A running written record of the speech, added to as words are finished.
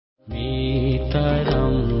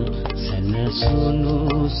තරම්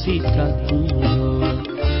සනසුණු සිතක් නොව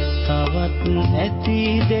තවත්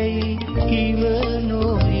ඇතිදැයි කිව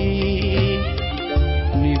නොවේ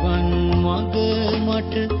නිවන් මඟ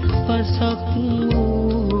මට පසක්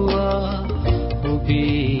වූවා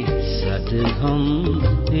ඔබේ සදහම්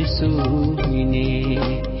දෙසුවිනේ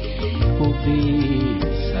ඔබේ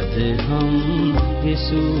සදහම්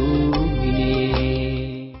දෙසුවිනේ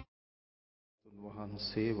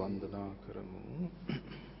වහන්සේ වන්දනා කරමු.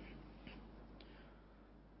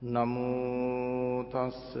 නමෝ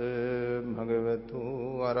තස්ස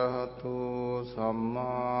භගවතු අරහතු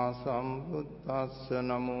සම්මා සම්බුද්දස්ස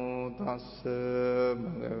නමෝ තස්ස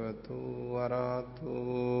භගවතු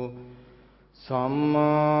අරහතු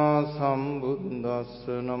සම්මා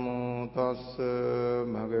සම්බුද්දස්ස නමෝ තස්ස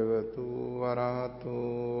භගවතු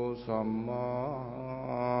අරහතු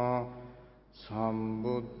සම්මා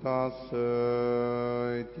සම්බුද්දස්ස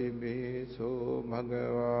ඉති බිසෝ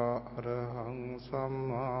භගවා අරහං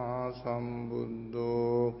සම්මා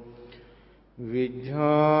සම්බුද්ධෝ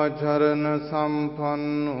විජ්ජාචරණ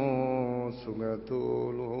සම්පන්නෝ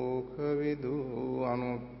සුගතෝ ලෝකවිදු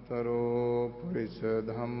අනුත්තරෝ පුරිස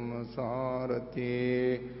ධම්මසාරති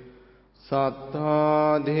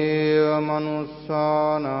සත්තා දේව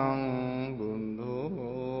මනුස්සානං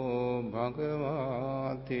බුද්ධෝ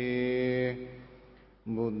භගවාති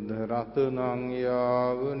බුද්ධ රතනං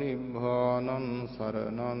යාව නිබ්බානං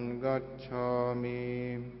සරණං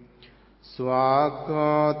ගච්ඡාමි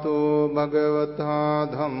ස්වාක්ඛාතෝ භගවතා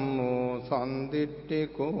ධම්මෝ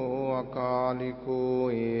සම්දිට්ඨිකෝ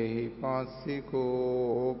අකාලිකෝ ඒහි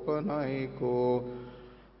පස්සිකෝ උපනයිකෝ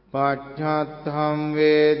පච්ඡත්තම්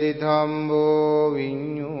වේදි ධම්මෝ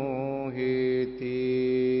විඤ්ඤෝ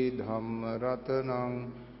හේති ධම්ම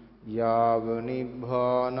රතනං යාව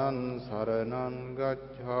නිබ්බානං සරණං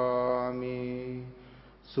ගච්ඡාමි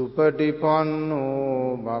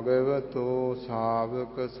සුපටිපන්නෝ භගවතෝ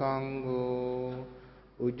ශාවක සංඝෝ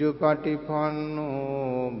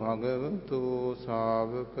උජුපටිපන්නෝ භගවතෝ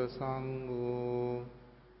ශාවක සංඝෝ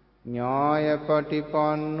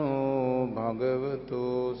ඥායපටිපන්නෝ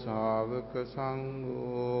භගවතෝ ශාවක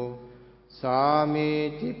සංඝෝ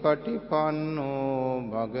සාමීචි පටිපන්නෝ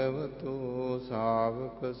භගවතෝ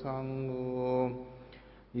ශාවක සංඝෝ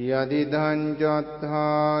යදිදං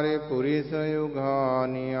චත්තාරි පුරිස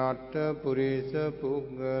යුගානි අට පුරිස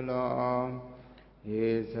පුග්ගලා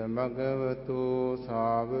හේස භගවතෝ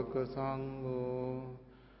ශාවක සංඝෝ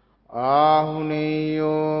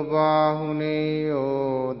ආහුනේයෝ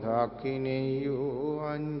බාහුනේයෝ දක්ඛිනේයෝ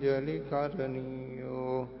අංජලි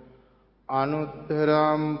කරණීයෝ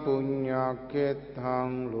අනුත්තරම්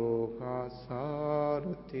පුඤ්ඤක්ඛෙත්තං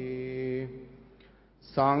ලෝකසාරති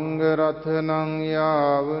සංඝ රත්නං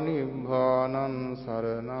යාව නිබ්බානං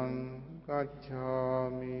සරණං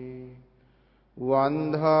ගච්ඡාමි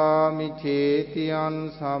වන්දාමි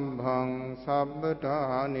චේතියං සම්භං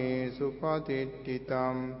සබ්බඨානේසු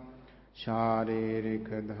පතිට්ඨිතං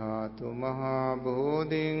ශාරීරික ධාතු මහා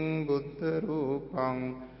බෝධින් බුද්ධ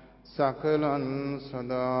රූපං සකලං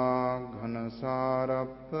සදා ඝන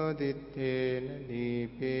සාරප්පදිත්තේන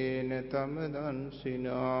දීපේන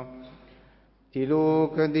තමදන්සිනා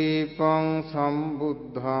තිලෝක දීපං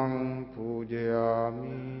සම්බුද්ධං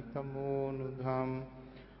පූජයාමි තමෝනුධම්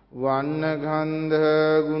වන්න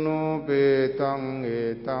ගන්ධ ගුණෝපේතං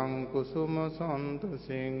ඒතං කුසුම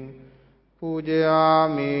සන්තසින්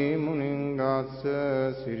පූජයාමි මුනිංගස්ස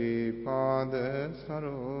සිරිපාද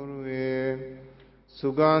සරෝරුවේ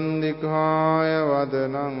සුගන්ධිකාය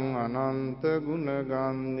වදනං අනන්ත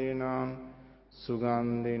ගුණගන්ධිනං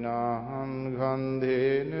සුගන්ධිනාහං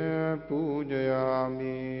ගන්ධේන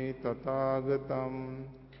පූජයාමි තථාගතං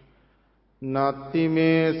නත්ති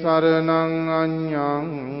මේ සරණං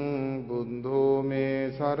අඤ්ඤං බුද්ධෝ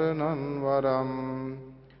මේ සරණං වරම්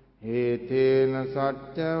හේතේන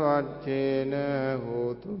සච්ච වච්චේන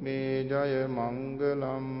හෝතු මේ ජය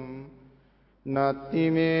මංගලම් නත්ති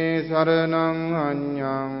මේ සරණං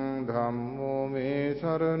අඤ්ඤං ධම්මෝ මේ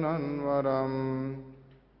සරණං වරම්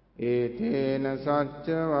ඒතේන සච්ච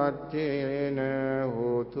වච්චේන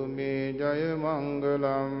හෝතු මේ ජය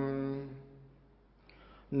මංගලම්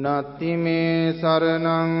නත්ති මේ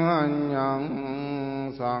සරණං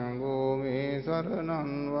අඤ්ඤං සංඝෝ මේ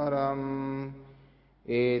සරණං වරම්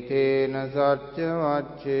ඒතේන සච්ච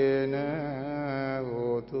වච්චේන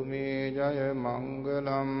හෝතු මේ ජය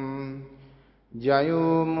මංගලම්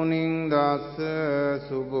ජයෝ මුනිං දස්ස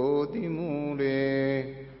සුබෝධි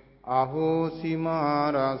මූලේ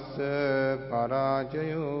අහෝසිමාරස්ස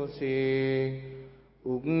පරාජයෝසේ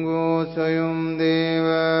උංගෝසයුම් දේව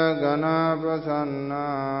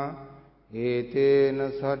ගණපසන්නා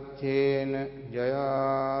ඒතේන සච්චේන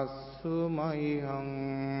ජයාස්ස සුමයිහං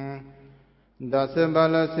දස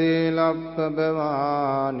බල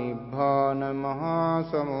සීලප්පබවා නිබ්බාන මහා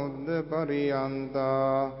සමුද්ද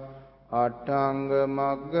පරියන්තා අට්ඨංග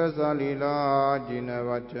මග්ග සලිලා ජින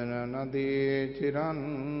වචන නදී චිරන්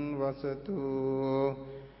වසතු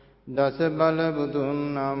දස බල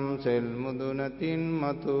බුදුන් නම් සෙල් මුදුනතින්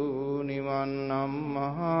මතු නිවන් නම්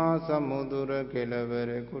මහා සමුදුර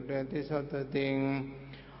කෙළවර කුට ඇති සතතින්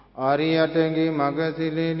ආරියටගේ මග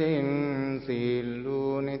සිලිලින්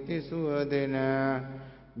සීල්ලූ නිති සුවදෙන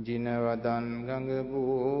ජිනවදන් ගඟ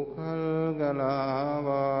බූකල්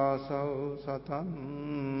ගලාවාසව්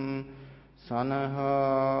සතන්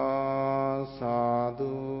සනහා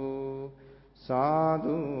සාදු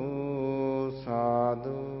සාදු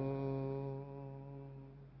සාදු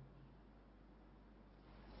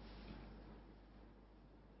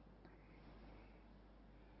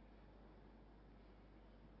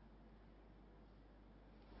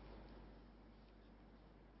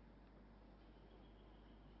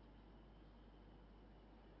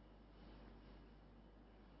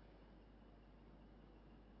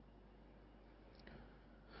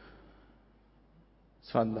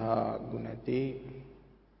ශ්‍රද්ධා ගුණ ඇති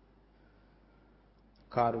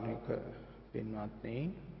කාරුණික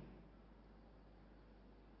පින්වත්නි,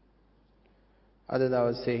 අද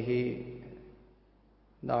දවසේහි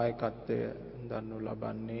දායකත්වය දරනු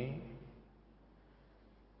ලබන්නේ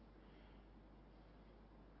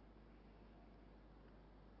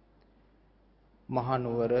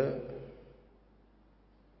මහනුවර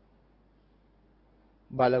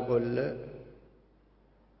බලගොල්ල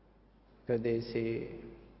ප්‍රදේශයේ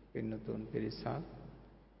පින්නතුන් පිරිසක්.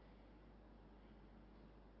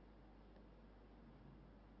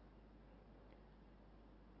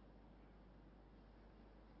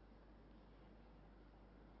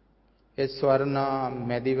 ඒ ස්වර්ණා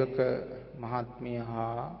මැදිවක මහත්මිය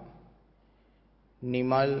හා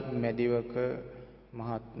නිමල් මැදිවක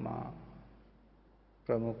මහත්මයා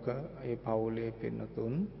ප්‍රමුඛ ඒ පවුලේ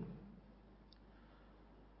පින්නතුන්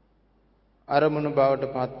අරමුණු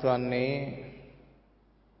බවට පත්වන්නේ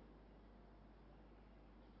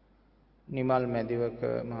නිමල්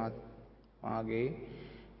මැදිවක මහත්මයාගේ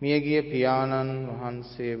මියගිය පියාණන්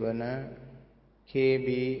වහන්සේ වන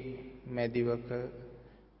කේ.බී. මැදිවක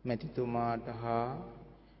මැතිතුමාට හා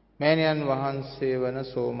මෑණියන් වහන්සේ වන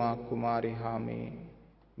සෝමා කුමාරි හා මේ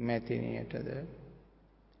මැතිණියටද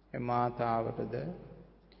මාතාවටද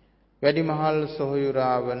වැඩිමහල්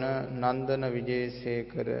සොහොයුරා වන නන්දන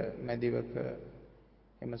විජේසේකර මැදිවක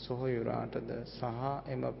එම සොහොයුරාටද සහ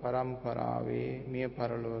එම පරම්පරාවේ මිය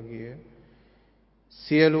පරලොව ගිය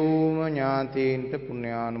සියලුම ඥාතීන්ට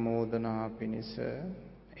පුණ්‍යානුමෝදනා පිණිස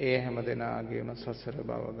ඒ හැම දෙනාගේම සසර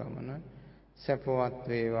භව ගමන සැපවත්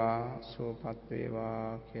වේවා සුවපත්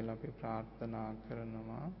වේවා කියලා අපි ප්‍රාර්ථනා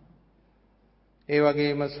කරනවා. ඒ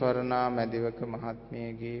වගේම ස්වර්ණා මැදිවක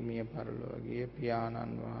මහත්මියගේ මිය පරලොව ගිය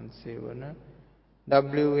පියාණන් වහන්සේ වන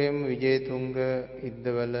W.M. විජේතුංග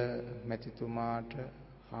ඉද්දවල මැතිතුමාට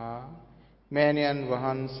හා මෑණියන්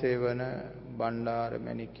වහන්සේ වන බණ්ඩාර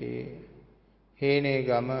මැණිකේ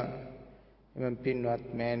හේනේගම එම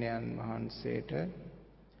පින්වත් මෑණියන් වහන්සේට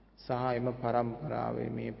සහ එම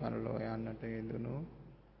පරම්පරාවේ මිය පරලොව යන්නට යෙදුණු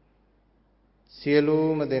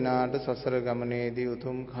සියලුම දෙනාට සසර ගමනේදී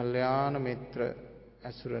උතුම් කල්යාණ මිත්‍ර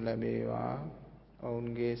ඇසුර ලැබේවා.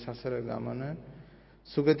 ඔවුන්ගේ සසර ගමන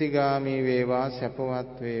සුගතිගාමී වේවා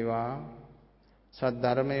සැපවත් වේවා.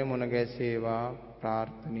 සද්ධර්මයේ මුණ ගැසේවා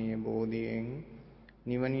ප්‍රාර්ථනීය බෝධියෙන්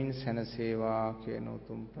නිවනින් සැනසේවා කියන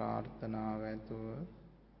උතුම් ප්‍රාර්ථනාව ඇතුව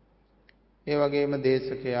ඒ වගේම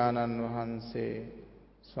දේශකයාණන් වහන්සේ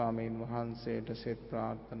ස්වාමීන් වහන්සේට සෙත්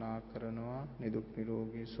ප්‍රාර්ථනා කරනවා. නිදුක්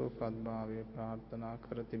නිරෝගී සුවපත් භාවය ප්‍රාර්ථනා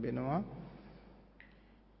කර තිබෙනවා.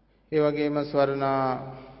 ඒ වගේම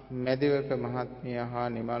ස්වර්ණා මැදිවක මහත්මිය හා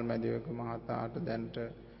නිමල් මැදිවක මහතාට දැනට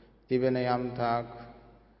තිබෙන යම් තාක්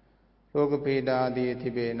රෝග පීඩා ආදී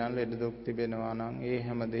තිබේ නම් ලෙඩ දුක් තිබෙනවා නම් ඒ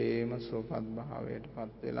හැමදේම සුවපත්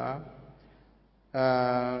භාවයටපත් වෙලා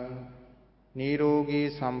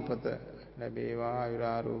නිරෝගී සම්පත ලැබේවා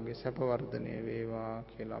ආයුරාෝග්‍ය සැප වර්ධනය වේවා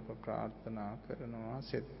කියලා අප ප්‍රාර්ථනා කරනවා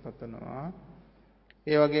සෙත් පතනවා.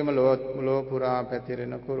 ඒ වගේම ලෝක පුරා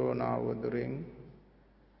පැතිරෙන කොරෝනා වදුරෙන්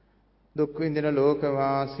දුක් විඳින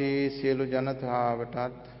ලෝකවාසී සියලු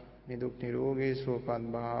ජනතාවටත් නිදුක් නිරෝගී සුවපත්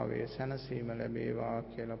භාවයේ සැනසීම ලැබේවා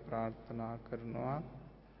කියලා ප්‍රාර්ථනා කරනවා.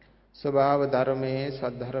 ස්වභාව ධර්මයේ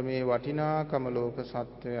සද්ධර්මයේ වටිනාකම ලෝක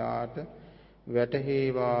සත්වයාට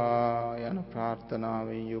වැටහේවා යන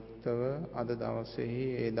ප්‍රාර්ථනාවෙන් යුක්තව අද දවසේහි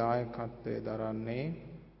ඒ දායකත්වය දරන්නේ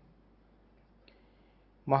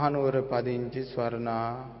මහනුවර පදිංචි ස්වර්ණා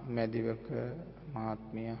මැදිවක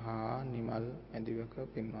මහත්මිය හා නිමල් ඇදිවක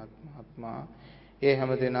පින්වත් මහත්මයා ඒ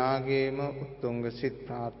හැම දෙනාගේම උතුම්ග සිත්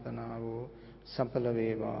ප්‍රාර්ථනාව සඵල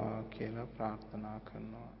වේවා කියලා ප්‍රාර්ථනා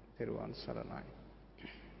කරනවා. ත්වන් සරණයි.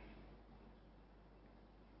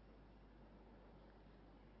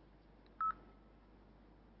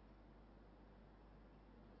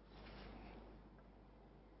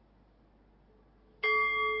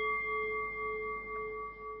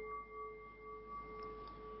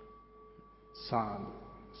 සාදු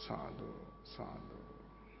සාදු සාදු.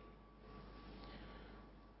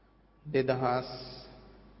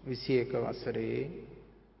 2021 වසරේ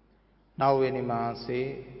 9 වෙනි මාසේ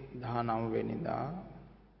 19 වෙනිදා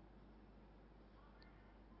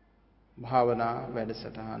භාවනා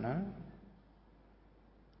වැඩසටහන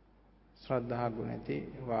ශ්‍රද්ධා ගුණති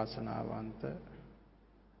වාසනාවන්ත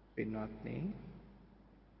පින්වත්නි,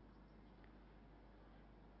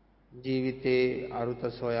 ජීවිතේ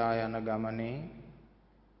අරුත සොයා යන ගමනේ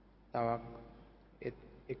තවක්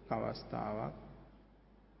එක් අවස්ථාවක්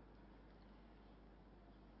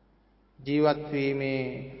ජීවත් වීමේ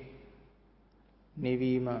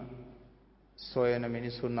නිවීම සොයන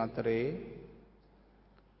මිනිසුන් අතරේ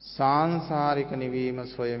සාංශාරික නිවීම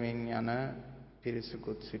සොයමින් යන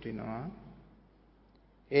පිරිසකුත් සිටිනවා.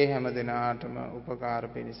 ඒ හැම දිනාටම උපකාර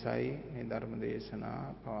පිණිසයි මේ ධර්ම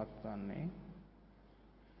දේශනා පවත්වන්නේ.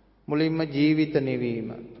 මුලින්ම ජීවිත නිවීම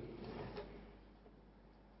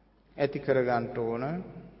ඇති කර ගන්න ඕන.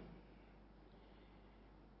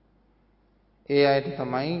 ඒ අයට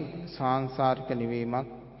තමයි සාංශාරික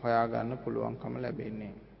නිවීමක් හොයාගන්න පුළුවන්කම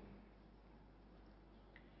ලැබෙන්නේ.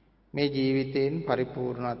 මේ ජීවිතයෙන්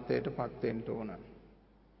පරිපූර්ණත්වයට පත් වෙන්න ඕන.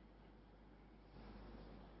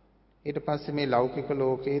 ඊට පස්සේ මේ ලෞකික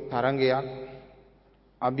ලෝකේ තරංගයක්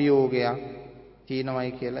අභියෝගයක්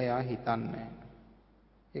තියෙනවයි කියලා එයා හිතන්නේ.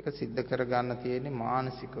 ඒක सिद्ध කරගන්න තියෙන්නේ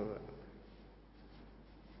මානසිකව.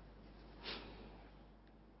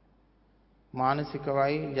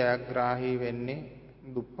 මානසිකවයි ජයග්‍රාහී වෙන්නේ,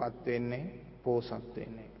 දුප්පත් වෙන්නේ, පෝසත්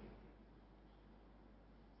වෙන්නේ.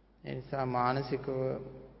 ඒ නිසා මානසිකව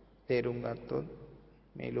තේරුම් ගත්තොත්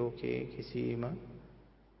මේ ලෝකයේ කිසිම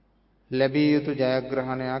ලැබිය යුතු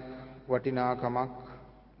ජයග්‍රහණයක් වටිනාකමක්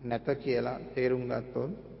නැත කියලා තේරුම්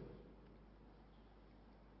ගත්තොත්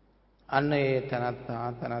අන්න ඒ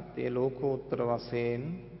තනත්තේ ලෝකෝත්තර වශයෙන්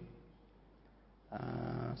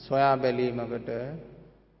සොයා බැලීමකට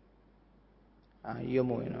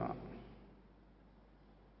යොමු වෙනවා.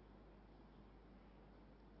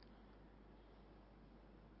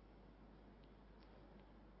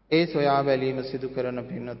 ඒ සොයා බැලීම සිදු කරන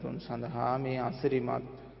පින්නතුන් සඳහා මේ අසිරිමත්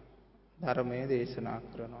ධර්මයේ දේශනා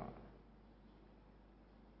කරනවා.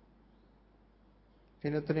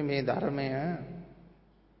 පින්නතුනි, මේ ධර්මය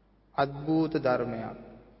අද්භූත ධර්මයක්.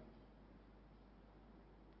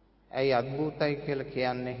 ඇයි අද්භූතයි කියලා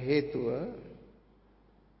කියන්නේ? හේතුව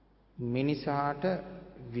මිනිසාට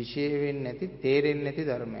විශේෂ වෙන්නේ නැති, තේරෙන්නේ නැති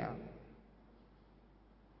ධර්මයක්.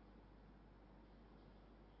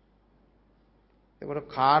 ඒකට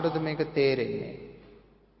කාටද මේක තේරෙන්නේ?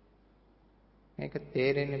 මේක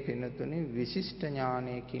තේරෙන්නේ පින්නතුනේ විශිෂ්ට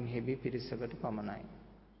ඥානයකින් හෙබි පිරිසකට පමණයි.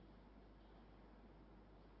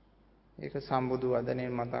 ඒක සම්බුදු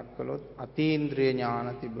වදනෙන් මතක් කළොත් අතීන්ද්‍රිය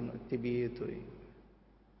ඥාන තිබිය යුතුයි.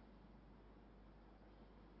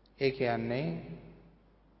 ඒ කියන්නේ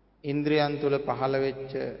ඉන්ද්‍රියන් තුල පහළ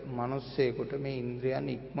වෙච්ච මිනිස්සෙකුට මේ ඉන්ද්‍රියන්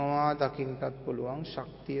ඉක්මවා දකින්නත් පුළුවන්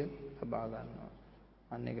ශක්තිය ලබා ගන්නවා.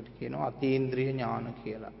 අන්න ඒකට කියනවා අතීන්ද්‍රිය ඥාන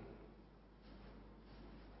කියලා.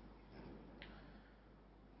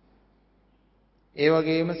 ඒ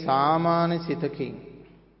වගේම සාමාන්‍ය සිතකින්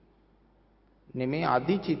නෙමේ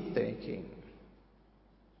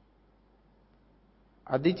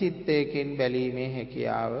අධිචිත්තයකින් බැලීමේ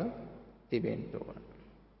හැකියාව තිබෙන්න ඕන.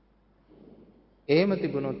 එහෙම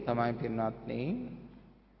තිබුණොත් තමයි පින්වත්නි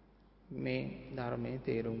මේ ධර්මයේ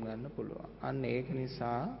තේරුම් ගන්න පුළුවන්. අන්න ඒක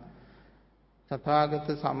නිසා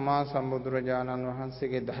තථාගත සම්මා සම්බුදුරජාණන්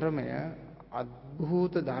වහන්සේගේ ධර්මය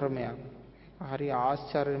අద్භූත ධර්මයක්. හරි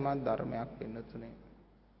ආශ්චර්යමත් ධර්මයක් වෙනතුනේ.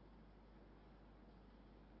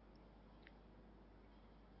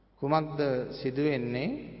 කුමක්ද සිදු වෙන්නේ?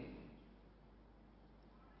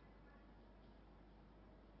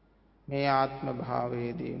 මේ ආත්ම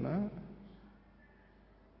භාවයේදීම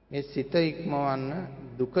මේ සිත ඉක්මවන්න,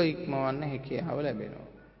 දුක ඉක්මවන්න හැකියාව ලැබෙනවා.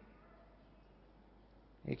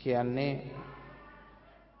 ඒ කියන්නේ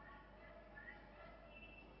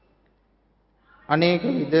අනේක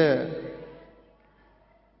විද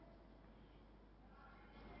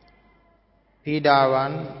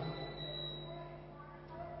පීඩාවන්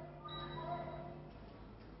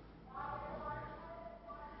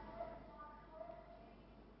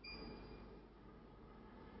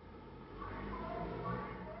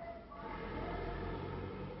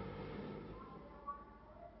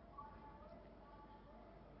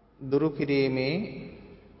දුරු කිරීමේ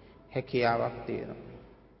හැකියාවක් තියෙනවා.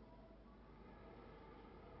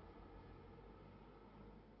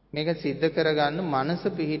 මේක सिद्ध කරගන්න මනස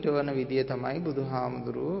පිහිටවන විදිය තමයි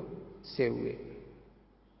බුදුහාමුදුරුවෝ සෙව්වේ.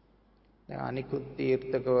 දැන් අනිකුත්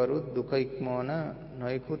තීර්ථකවරු දුක ඉක්මවන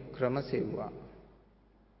නොයෙකුත් ක්‍රම සෙව්වා.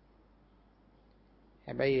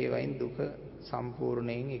 හැබැයි ඒ වයින් දුක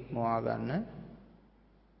සම්පූර්ණයෙන් ඉක්මවා ගන්න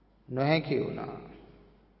නොහැකි වුණා.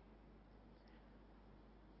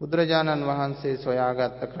 බුදුරජාණන් වහන්සේ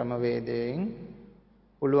සොයාගත්ත ක්‍රමවේදයෙන්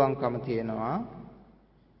පුළුවන්කම තියෙනවා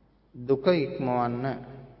දුක ඉක්මවන්න.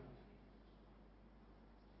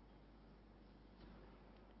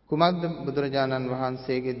 කුමක්ද බුදුරජාණන්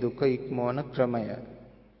වහන්සේගේ දුක ඉක්මවන ක්‍රමය?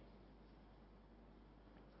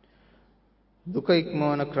 දුක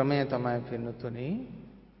ඉක්මවන ක්‍රමය තමයි පින්නතුනි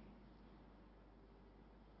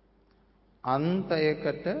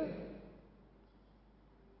අන්තයකට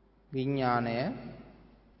විඥාණය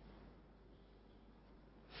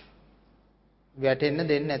වැටෙන්න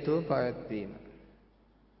දෙන්නේ නැතුව පවත්වීම.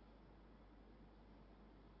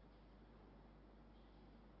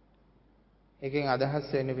 එකෙන්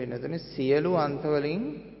අදහස් වෙන්නේ පින්නතුනි සියලු අන්ත වලින්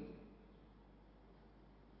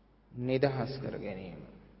නිදහස් කර ගැනීම.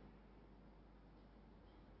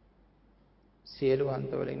 සියලු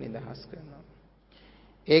අන්ත වලින් නිදහස් කරනවා.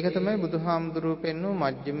 ඒක තමයි බුදුහාමුදුරුවෝ පෙන්වූ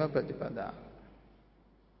මජ්ක්‍ධිම ප්‍රතිපදාව.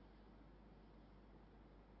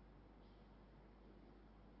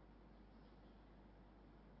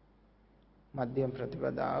 මධ්‍යම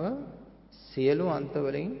ප්‍රතිපදාව සියලු අන්ත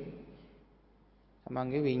වලින්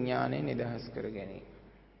තමන්ගේ විඥානය නිදහස් කර ගැනීම.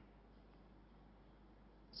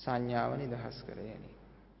 සංඥාව නිදහස් කර ගැනීම.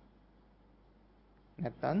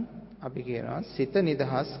 නැත්නම් අපි කියනවා සිත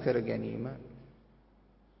නිදහස් කර ගැනීම.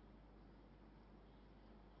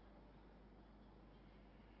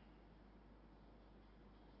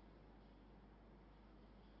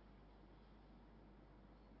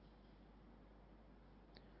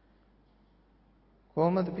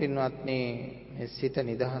 කොහොමද පින්වත්නි මේ සිත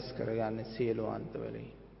නිදහස් කරගන්නේ සියලු අන්ත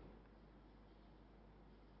වලින්?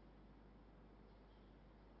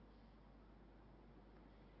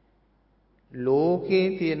 ලෝකේ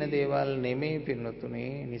තියෙන දේවල් නෙමෙයි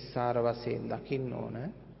පින්වතුනේ නිස්සාර වශයෙන් දකින්න ඕන.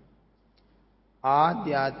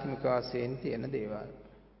 ආධ්‍යාත්මික වශයෙන් තියෙන දේවල්.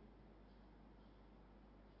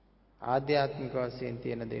 ආධ්‍යාත්මික වශයෙන්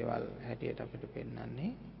තියෙන දේවල් හැටියට අපිට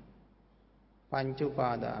පෙන්වන්නේ පංච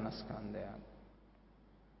උපාදානස්කන්ධයන්.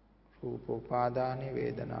 රූප උපාදානය,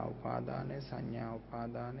 වේදනා උපාදානය, සංඥා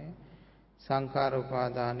උපාදානය, සංකාර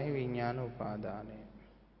උපාදානය, විඥාන උපාදානය.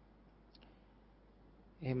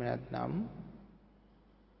 එහෙම නැත්නම්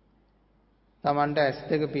Tamanට ඇස්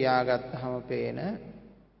දෙක පියාගත්තාම පේන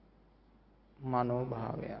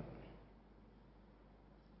මනෝභාවයන්.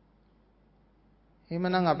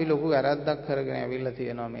 එහෙමනම් අපි ලොකු වැරද්දක් කරගෙන ඇවිල්ලා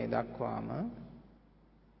තියෙනවා මේ දක්වාම.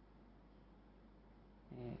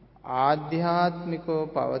 ආධ්‍යාත්මිකව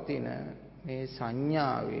පවතින මේ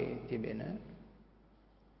සංඥාවේ තිබෙන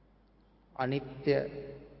අනිත්‍ය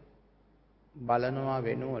බලනවා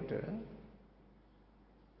වෙනුවට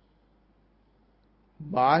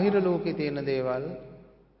බාහිර ලෝකේ තියෙන දේවල්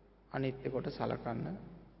අනිත්‍ය කොට සලකන්න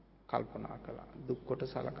කල්පනා කළා. දුක් කොට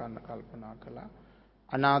සලකන්න කල්පනා කළා.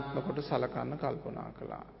 අනාත්ම කොට සලකන්න කල්පනා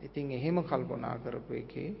කළා. ඉතින් එහෙම කල්පනා කරපු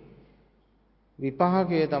එකේ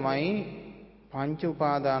විපාකය තමයි පංච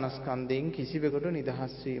උපාදානස්කන්ධයෙන් කිසිවෙකුට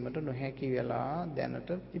නිදහස් වීමට නොහැකි වෙලා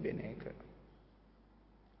දැනට තිබෙන එක.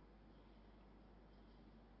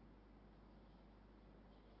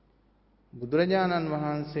 බුදුරජාණන්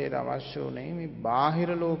වහන්සේට අවශ්‍ය වුණේ මේ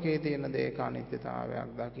බාහිර ලෝකයේ තියෙන දේක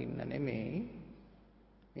අනිත්‍යතාවයක් දකින්න නෙමෙයි,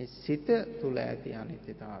 මේ සිත තුළ ඇති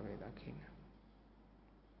අනිත්‍යතාවය දකින්න.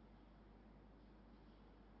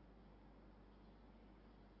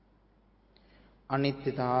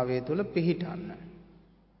 අනිත්‍යතාවය තුළ පිහිටන්න.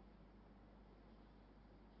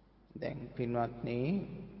 දැන් පින්වත්නි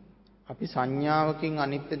අපි සංඥාවකින්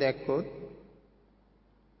අනිත්‍ය දැක්කොත්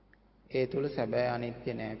ඒ තුළ සැබෑ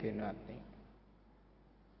අනිත්‍ය නෑ පින්වත්නි.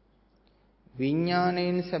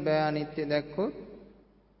 විඥාණයෙන් සැබෑ අනිත්‍ය දැක්කොත්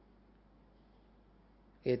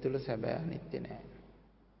ඒ තුළ සැබෑ අනිත්‍ය නෑ.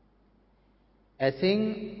 ඇසෙන්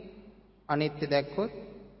අනිත්‍ය දැක්කොත්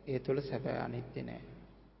ඒ තුළ සැබෑ අනිත්‍ය නෑ.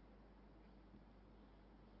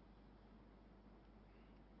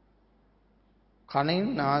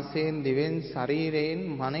 කනෙන්, නාසයෙන්, දිවෙන්, ශරීරයෙන්,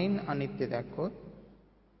 මනෙන් අනිත්‍ය දැක්කොත්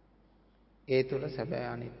ඒ තුළ සැබෑ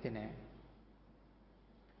අනිත්‍ය නෑ.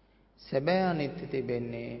 සැබෑ අනිත්‍ය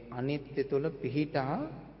තිබෙන්නේ අනිත්‍ය තුළ පිහිටා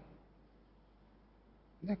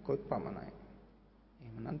දැක්කොත් පමණයි.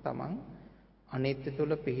 එහෙමනම් තමන් අනිත්‍ය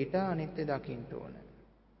තුළ පිහිටා අනිත්‍ය දකින්න ඕන.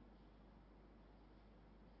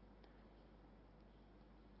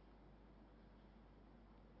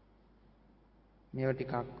 මේවා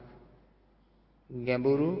ටිකක්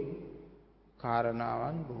ගැඹුරු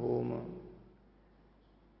කාරණාවන් බොහෝම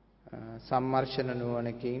සම්මර්ෂණ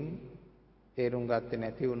නුවණකින් තේරුම් ගත්තේ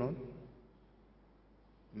නැති වුණොත්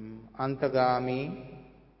අන්තගාමී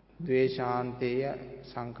ද්වේෂාන්තේය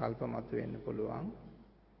සංකල්ප මතුවෙන්න පුළුවන්.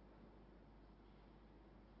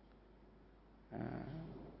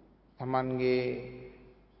 තමන්ගේ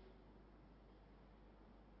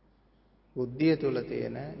බුද්ධිය තුල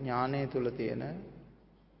තියෙන ඥානය තුල තියෙන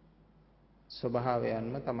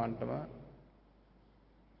ස්වභාවයන්ම තමන්ටම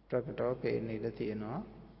ප්‍රකටව පේන්න ඉඩ තියෙනවා.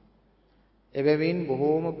 එබැවින්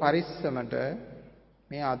බොහෝම පරිස්සමට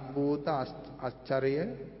මේ අద్භූත ආශ්චර්ය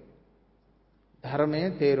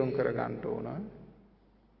ධර්මයේ තේරුම් කර ගන්න ඕන.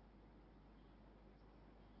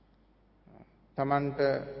 තමන්ට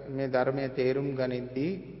මේ ධර්මයේ තේරුම්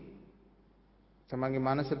ගනිද්දී තමන්ගේ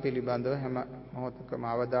මනස පිළිබඳව හැම මොහොතකම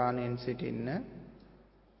අවධානයෙන් සිටින්න.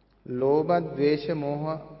 ලෝභ, ද්වේෂ, මෝහ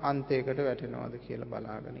අන්තයකට වැටෙනවද කියලා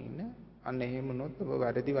බලාගෙන ඉන්න. අන්න එහෙම වුණොත් ඔබ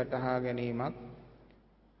වැරදි වටහා ගැනීමක්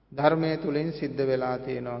ධර්මයේ තුලින් සිද්ධ වෙලා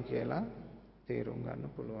තියෙනවා කියලා තේරුම් ගන්න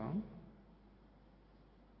පුළුවන්.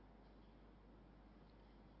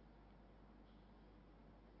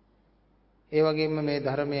 ඒ වගේම මේ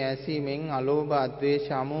ධර්මයේ ඇසීමෙන් අලෝභ,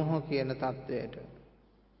 අද්වේෂ, අමෝහ කියන தത്വයට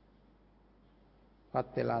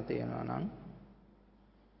පත් වෙලා තියෙනවා නම්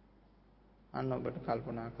අන්න ඔබට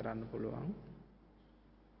කල්පනා කරන්න පුළුවන්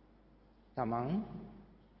තමන්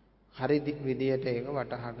හරි විදියට ඒක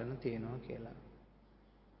වටහාගෙන තියෙනවා කියලා.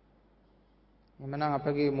 එමනම්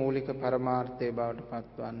අපගේ මූලික පරමාර්ථය බවට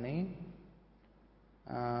පත්වන්නේ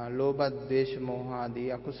ලෝභ, ද්වේෂ, මෝහ ආදී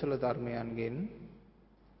අකුසල ධර්මයන්ගෙන්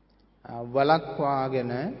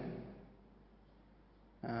වළක්වාගෙන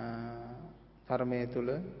ධර්මයේ තුල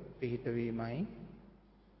පිහිටවීමයි.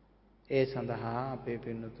 ඒ සඳහා අපේ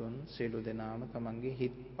පින්නතුන් සියලු දෙනාම තමන්ගේ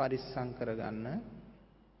හිත් පරිස්සම් කරගන්න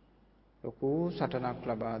ලොකු සටනක්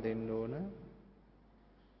ලබා දෙන්න ඕන.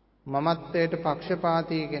 මමත්වයට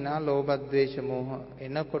පක්ෂපාතී කෙනා ලෝභ, ද්වේෂ, මෝහ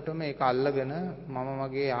එනකොටම ඒක අල්ලගෙන මම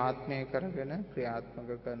මගේ ආත්මය කරගෙන ක්‍රියාත්මක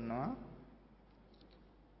කරනවා.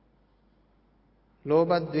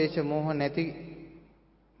 ලෝභ, ද්වේෂ, මෝහ නැති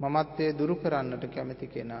මමත්වයේ දුරු කරන්නට කැමති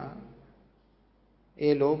කෙනා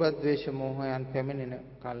ඒ ලෝභ, ද්වේෂ, මෝහයන් පැමිණෙන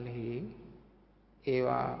කල්හි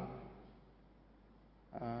ඒවා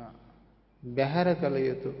බැහැර කළ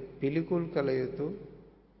යුතු, පිළිකුල් කළ යුතු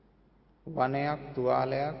වනයක්,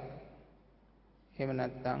 තුවාලයක්, එහෙම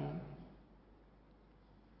නැත්නම්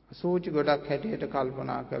අසූචි ගොඩක් හැටියට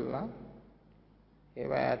කල්පනා කරලා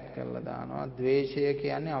ඒවා ඈඩ් කරලා දානවා. ද්වේෂය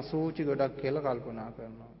කියන්නේ අසූචි ගොඩක් කියලා කල්පනා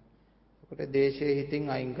කරනවා. ඒකට දේශයේ හිතින්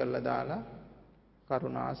අයින් කරලා දාලා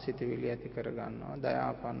කරුණා සිතවිලි ඇති කර ගන්නවා,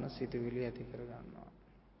 දයාපන්න සිතවිලි ඇති කර ගන්නවා.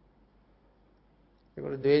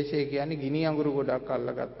 ඒකට ද්වේෂය කියන්නේ ගිනි අඟුරු ගොඩක්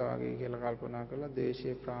අල්ලගත්තා වගේ කියලා කල්පනා කරලා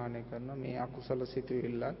ද්වේෂය ප්‍රහාණය කරනවා. මේ අකුසල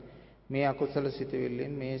සිතවිල්ලක්, මේ අකුසල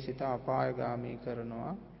සිතවිල්ලෙන් මේ සිත අපායগামী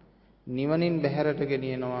කරනවා, නිවනින් බැහැරට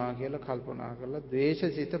ගෙනියනවා කියලා කල්පනා කරලා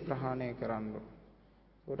ද්වේෂසිත ප්‍රහාණය කරන්න ඕන.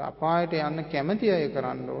 ඒකට අපායට යන්න කැමැති අය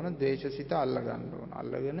කරන්න ඕන ද්වේෂසිත අල්ල ගන්න ඕන.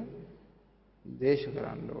 අල්ලගෙන ද්වේෂ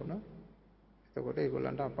කරන්න ඕන. එතකොට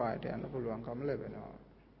ඒගොල්ලන්ට අපායට යන්න පුළුවන්කම ලැබෙනවා.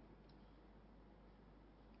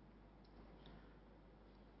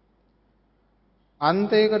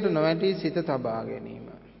 අන්තයකට නොවැටි සිත තබා ගැනීම.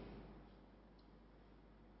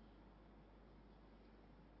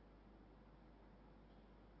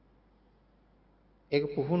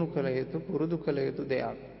 ඒක පුහුණු කළ යුතු, පුරුදු කළ යුතු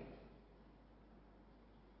දෙයක්.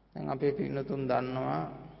 දැන් අපේ පින්නතුන් දන්නවා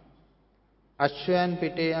අශ්වයන්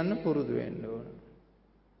පිටේ යන්න පුරුදු වෙන්න ඕන.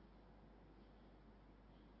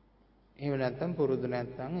 එහෙම නැත්නම් පුරුදු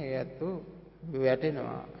නැත්නම් ඒ ඇත්තෝ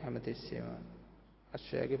වැටෙනවා හැමතිස්සෙම.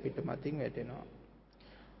 අශ්වයාගේ පිට මතින් වැටෙනවා.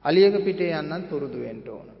 අලියක පිටේ යන්නත් පුරුදු වෙන්න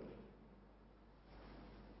ඕන.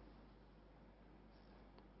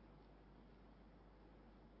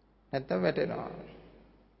 නැත්නම් වැටෙනවා.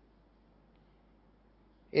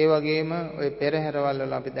 ඒ වගේම ওই පෙරහැරවල්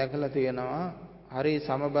වල අපි දැකලා තියෙනවා හරි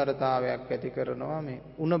සමබරතාවයක් ඇති කරනවා මේ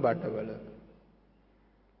උණ බටවල.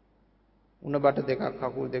 උණ බට දෙකක්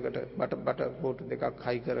කකුල් දෙකට බට බෝටු දෙකක්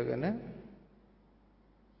හයි කරගෙන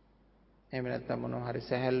එහෙම නැත්නම් මොනවා හරි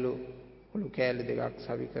සැහැල්ලු පොළු කෑලි දෙකක්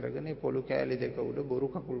සවි කරගෙන ඒ පොළු කෑලි දෙක උඩ බොරු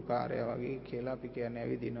කකුල් කාර්යය වගේ කියලා අපි කියන්නේ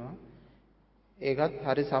ඇවිදිනවා. ඒකත්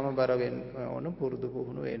හරි සමබර වෙන්න ඕන, පුරුදු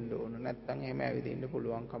පුහුණු වෙන්න ඕන. නැත්නම් එහෙම ඇවිදින්න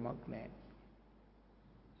පුළුවන් කමක් නැහැ.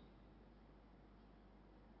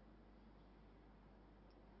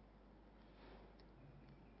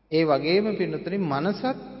 ඒ වගේම පින්නතුනි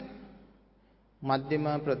මනසත් මධ්‍යම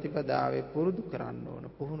ප්‍රතිපදාවේ පුරුදු කරන්න ඕන,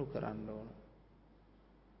 පුහුණු කරන්න ඕන.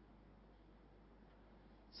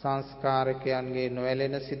 සංස්කාරකයන්ගේ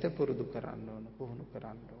නොඇලෙන සිත පුරුදු කරන්න ඕන, පුහුණු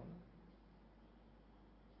කරන්න ඕන.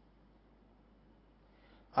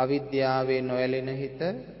 අවිද්‍යාවේ නොඇලෙන හිත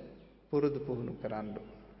පුරුදු පුහුණු කරන්න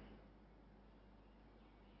ඕන.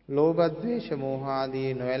 ලෝභ ද්වේෂ මෝහ ආදී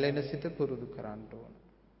නොඇලෙන සිත පුරුදු කරන්න ඕන.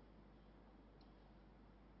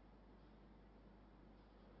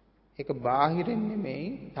 ඒක බාහිරින් නෙමෙයි,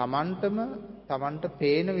 තමන්ට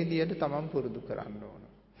පේන විදියට තමන් පුරුදු කරන්න ඕන.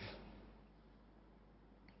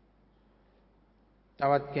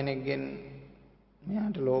 තවත් කෙනෙක්ගෙන්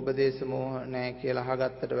මෙයාට ලෝභ දේශ මොහ නැහැ කියලා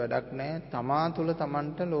අහගත්තට වැඩක් නැහැ. තමා තුළ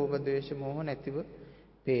තමන්ට ලෝභ දේශ මොහ නැතිව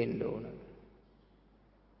පේන්න ඕන.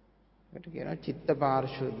 ඒකට කියනවා චිත්ත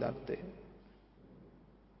පාරිශුද්ධත්වය.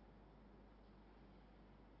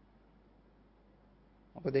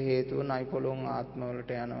 මොකද හේතුව නයි පොළොන්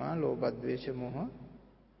ආත්මවලට යනවා ලෝභ ද්වේෂ මොහ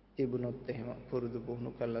තිබුණොත් එහෙම පුරුදු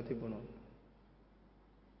පුහුණු කරලා තිබුණොත්.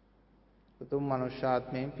 උතුම්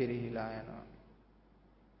මනුෂ්‍යාත්මයෙන් පිරිහිලා යනවා.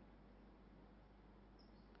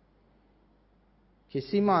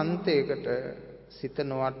 කිසිම අන්තයකට සිත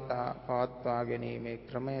නොවට්ටා පවත්වා ගැනීමේ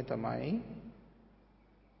ක්‍රමය තමයි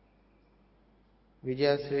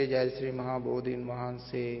විජයශ්‍රී ජයශ්‍රී මහා බෝධීන්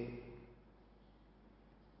වහන්සේ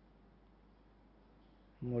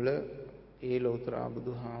මුල ඒ ලෝතර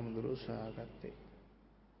බුදුහාමුදුරුවෝ සොයාගත්තේ.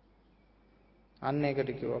 අන්න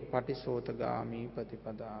ඒකට කිව්වා පටිසෝතගාමී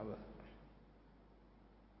ප්‍රතිපදාව.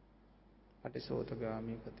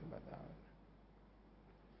 පටිසෝතගාමී ප්‍රතිපදාව.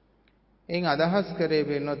 එයින් අදහස් කරේ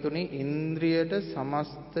වෙනතුනි ඉන්ද්‍රියට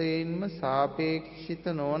සමස්තයෙන්ම සාපේක්ෂිත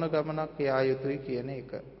නොවන ගමනක් යා යුතුයි කියන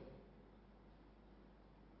එක.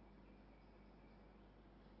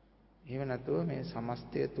 එහෙම නැතුව මේ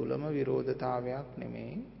සමස්තය තුලම විරෝධතාවයක්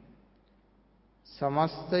නෙමෙයි.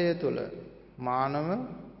 සමස්තය තුල මානව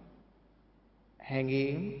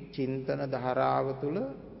හැඟීම් චින්තන ධාරාව තුල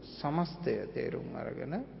සමස්තය තේරුම්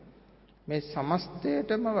අරගෙන මේ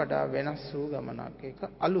සමස්තයටම වඩා වෙනස් වූ ගමනක්. ඒක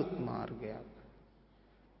අලුත් මාර්ගයක්.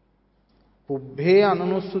 පුබ්බේ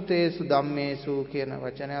අනුනුස්සතේසු ධම්මේසු කියන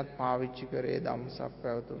වචනයත් පාවිච්චි කරේ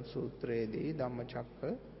ධම්මසප්පවතුන් සූත්‍රයේදී ධම්මචක්ක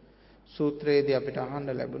සූත්‍රයේදී අපිට අහන්න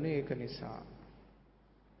ලැබුණේ ඒක නිසා.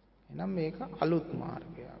 එහෙනම් මේක අලුත්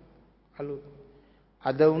මාර්ගයක්. අලුත්.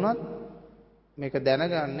 අද වුණත් මේක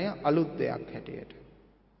දැනගන්නේ අලුත් දෙයක් හැටියට.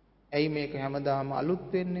 ඇයි මේක හැමදාම අලුත්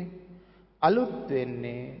වෙන්නේ? අලුත්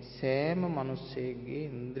වෙන්නේ සෑම මිනිස්සෙගේ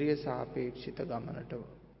ඉන්ද්‍රිය සාපේක්ෂිත ගමනට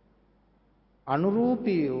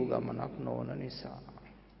අනුරූපී වූ ගමනක් නොවන නිසා.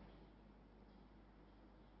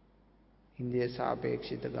 ඉන්ද්‍රිය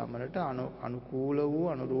සාපේක්ෂිත ගමනට අනුකූල වූ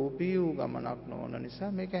අනුරූපී වූ ගමනක් නොවන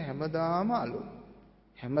නිසා මේක හැමදාම අලුත්.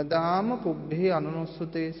 හැමදාම පුබ්බේ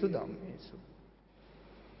අනුනුස්සතේසු ධම්මේසු.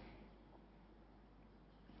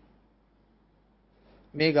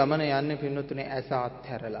 මේ ගමන යන්නේ පින්නතුනේ ඇස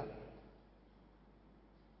අත්හැරලා.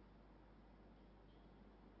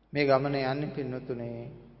 මේ ගමන යන්නේ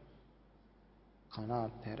පින්නතුනේ කන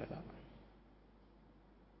අත්හැරලා.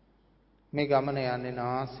 මේ ගමන යන්නේ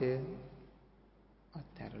නාසය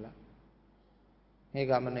අත්හැරලා. මේ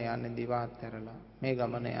ගමන යන්නේ දිව අත්හැරලා. මේ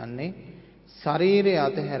ගමන යන්නේ ශරීරය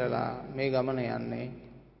අත්හැරලා. මේ ගමන යන්නේ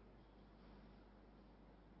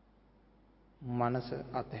මනස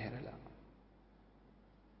අත්හැරලා.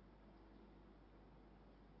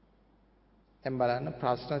 දැන් බලන්න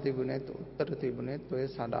ප්‍රශ්න තිබුණේත් උත්තර තිබුණේත් ඔය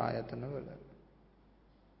සඩආයතන වල.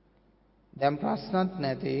 දැන් ප්‍රශ්නත්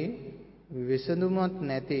නැති විසඳුමක්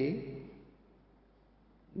නැති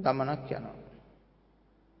ගමනක් යනවා.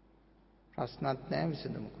 ප්‍රශ්නත් නැහැ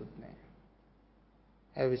විසඳුමකුත් නැහැ.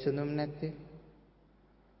 ඒ විසඳුම් නැත්තේ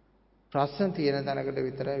ප්‍රශ්න තියෙන තැනකට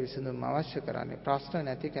විතරයි විසඳුම් අවශ්‍ය කරන්නේ. ප්‍රශ්න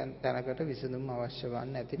නැති තැනකට විසඳුම් අවශ්‍ය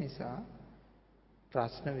වන්නේ නැති නිසා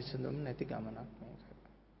ප්‍රශ්න විසඳුම් නැති ගමනක් මේක.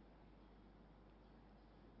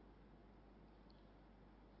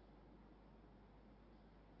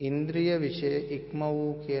 ඉන්ද්‍රිය විෂය ඉක්ම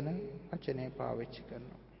වූ කියන වචනය පාවිච්චි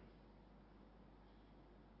කරනවා.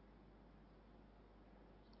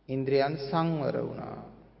 ඉන්ද්‍රියන් සංවර වුණා.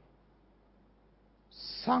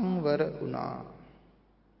 සංවර වුණා.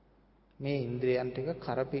 මේ ඉන්ද්‍රියන් ටික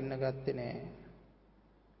කරපින්න ගත්තේ නෑ.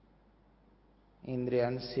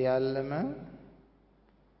 ඉන්ද්‍රියන් සියල්ලම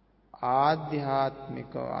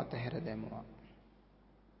ආධ්‍යාත්මිකව අතහැර දැමුවා.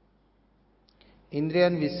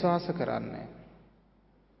 ඉන්ද්‍රියන් විශ්වාස කරන්නේ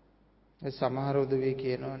සමහර උදවිය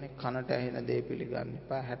කියනවානේ කනට ඇහෙන දේ පිළිගන්න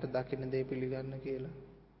එපා, හැට දකින්න දේ පිළිගන්න කියලා.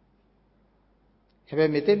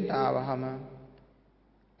 හැබැයි මෙතෙන්ට ආවහම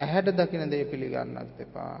ඇහැට දකින්න දේ පිළිගන්නත්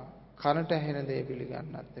එපා, කනට ඇහෙන දේ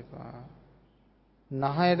පිළිගන්නත් එපා,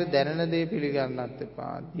 නහයට දැනෙන දේ පිළිගන්නත්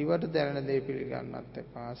එපා, දිවට දැනෙන දේ පිළිගන්නත්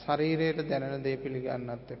එපා, ශරීරයට දැනෙන දේ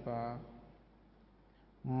පිළිගන්නත් එපා.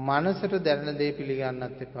 මනසට දැනෙන දේ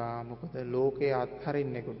පිළිගන්නත් එපා. මොකද ලෝකේ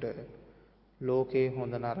අත්හරින්නෙකුට ලෝකේ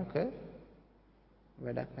හොඳ නරක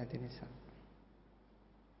වැඩක් නැති නිසා.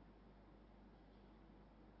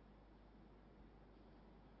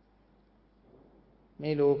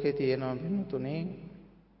 මේ ලෝකේ තියෙනවා පින්තුනේ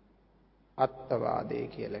අත්වාදේ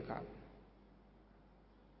කියලා එකක්.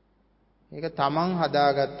 ඒක තමන්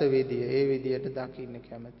හදාගත්ත විදිය. ඒ විදියට දකින්න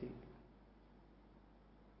කැමති.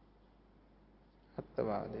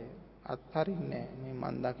 අත්වාදය. අත්හරින්නේ මේ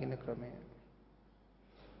මන් දකින්න ක්‍රමය.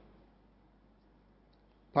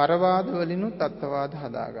 පරවාද වලිනුත් අත්වාද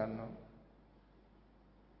හදා ගන්නවා.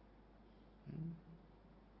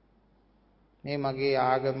 මේ මගේ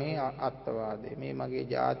ආගමේ අත්වාදය. මේ මගේ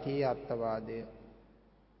ජාතියේ අත්වාදය.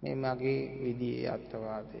 මේ මගේ විදියේ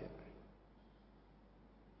අත්වාදය.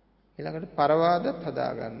 ඊළඟට පරවාදත්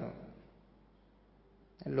හදා ගන්නවා.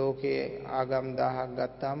 ලෝකේ ආගම් 1000ක්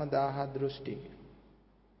ගත්තාම 1000 දෘෂ්ටි.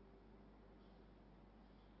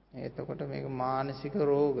 එතකොට මේක මානසික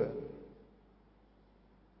රෝග.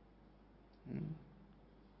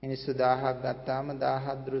 මිනිස්සු 1000ක් ගත්තාම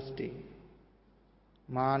 1000 දෘෂ්ටි.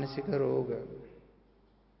 මානසික රෝග.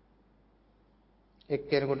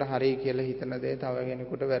 එක්කෙනෙකුට හරි කියලා හිතන දේ තව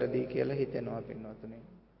කෙනෙකුට වැරදි කියලා හිතෙනවා පින්වතුනි.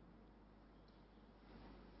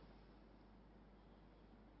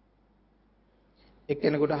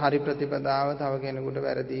 එක්කෙනෙකුට හරි ප්‍රතිපදාව තව කෙනෙකුට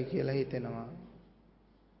වැරදි කියලා හිතෙනවා.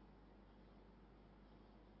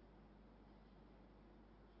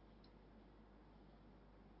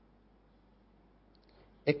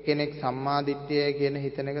 එක්කෙනෙක් සම්මා දිට්ඨියයි කියන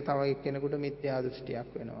හිතන එක තව එක්කෙනෙකුට මිත්‍යා දෘෂ්ටියක්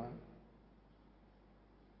වෙනවා.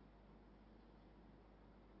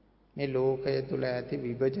 මේ ලෝකය තුල ඇති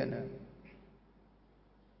විභජන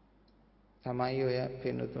තමයි ඔය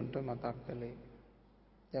පින්නතුන්ට මතක් කළේ.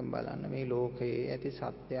 දැන් බලන්න මේ ලෝකයේ ඇති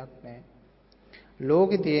සත්‍යයක් නැහැ.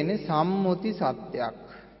 ලෝකේ තියෙන්නේ සම්මුති සත්‍යයක්.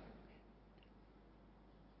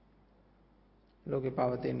 ලෝකේ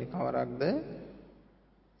පවතින්නේ කවරක්ද?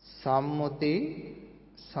 සම්මුති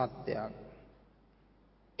සත්‍යයක්.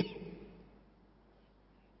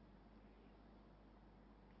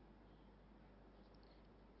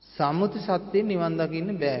 සම්මුති සත්‍යෙන් නිවන් දකින්න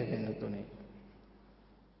බෑ වෙනතුනේ.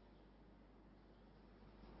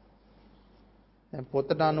 දැන්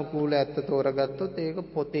පොතට අනුකූල ඇත්ත තෝරගත්තොත් ඒක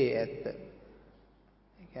පොතේ ඇත්ත.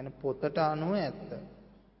 ඒ කියන්නේ පොතට අනුව ඇත්ත.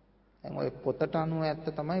 දැන් ওই පොතට අනුව ඇත්ත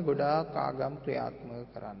තමයි ගොඩාක් ආගම්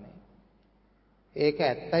ක්‍රියාත්මක කරන්නේ. ඒක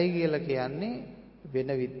ඇත්තයි කියලා කියන්නේ වෙන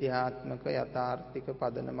විද්‍යාත්මක යථාර්ථික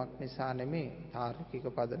පදනමක් නිසා නෙමෙයි, තාර්කික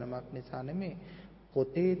පදනමක් නිසා නෙමෙයි,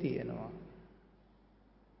 පොතේ තියෙනවා.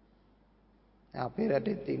 අපේ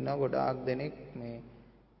රටෙත් ඉන්න ගොඩාක් දෙනෙක් මේ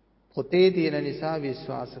පොතේ තියෙන නිසා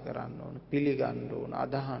විශ්වාස කරන්න ඕන, පිළිගන්න ඕන,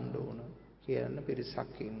 අදහන්න ඕන කියන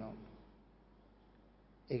පිරිසක් ඉන්නවා.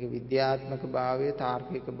 ඒක විද්‍යාත්මක භාවය,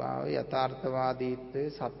 තාර්කික භාවය, යථාර්ථවාදීත්වය,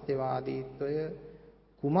 සත්‍යවාදීත්වය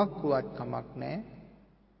කුමක් වුවත් කමක් නැහැ.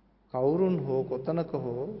 කවුරුන් හෝ කොතනක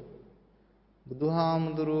හෝ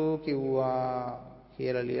බුදුහාමුදුරුවෝ කිව්වා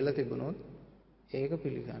කියලා ලියලා තිබුණොත් ඒක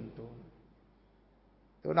පිළිගන්න ඕන.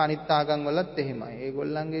 ඒකට අනිත් ආගම් වලත් එහෙමයි.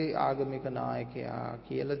 ඒගොල්ලන්ගේ ආගමික නායකයා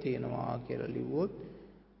කියලා තියෙනවා කියලා ලිව්වොත්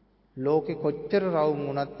ලෝකෙ කොච්චර රවුම්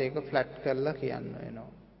වුණත් ඒක ෆ්ලැට් කරලා කියන්න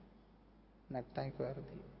වෙනවා. නැත්තම් ඒක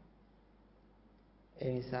වැරදි.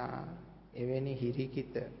 ඒ නිසා එවැනි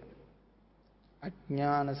හිරිකිත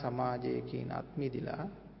අඥාන සමාජයකින් අත්මිදිලා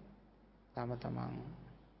තම තමන්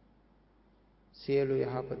සියලු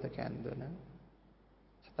යහපත කැන්දන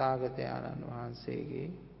තථාගතයන්න් වහන්සේගේ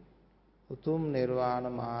උතුම් නිර්වාණ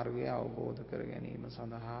මාර්ගය අවබෝධ කර ගැනීම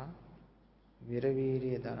සඳහා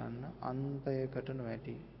විරවීරිය දරන්න අන්තයකට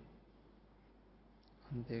නොවැටි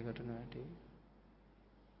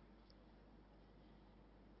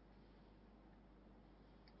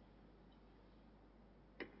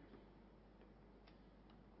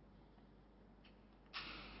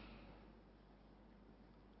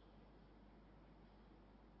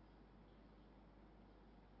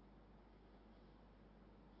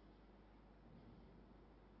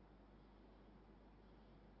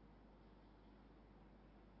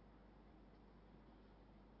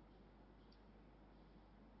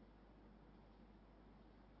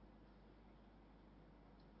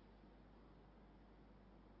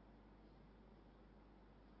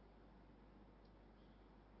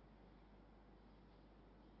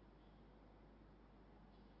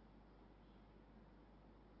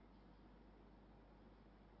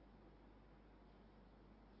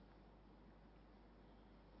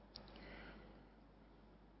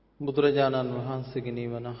බුදුරජාණන් වහන්සේගේ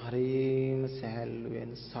නිවන හරීම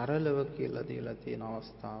සැහැල්ලුවෙන් සරලව කියලා දීලා තියෙන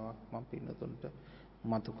අවස්ථාවක් මම පින්නතුන්ට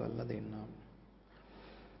මතු කරලා දෙන්නම්.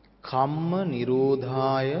 කම්ම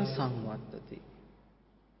නිරෝධාය සංවත්තති.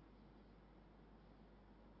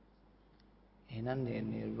 එහෙනම්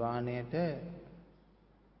නිර්වාණයට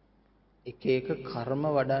එක එක කර්ම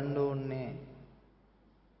වඩන්න ඕනේ.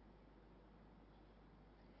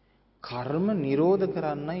 කර්ම නිරෝධ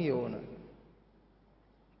කරන්නයි ඕන.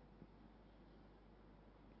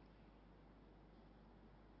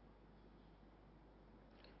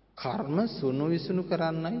 කර්ම සුණු විසුණු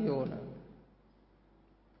කරන්නයි ඕන.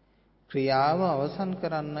 ක්‍රියාව අවසන්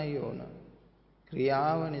කරන්නයි ඕන.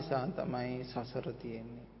 ක්‍රියාව නිසා තමයි සසර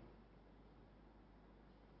තියෙන්නේ.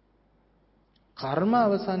 කර්ම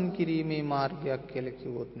අවසන් කිරීමේ මාර්ගයක් කියලා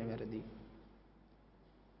කිව්වොත් නෙවෙයි.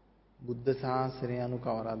 බුද්ධ ශාසනය anu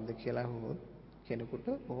කවරක්ද කියලා අහුවොත් කෙනෙකුට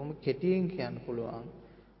බොහොම කෙටියෙන් කියන්න පුළුවන්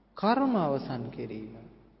කර්ම අවසන් කිරීම.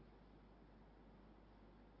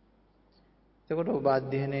 එතකොට ඔබ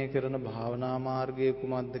අධ්‍යයනය කරන භාවනා මාර්ගය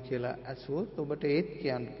කුමක්ද කියලා අසුවොත් ඔබට ඒත්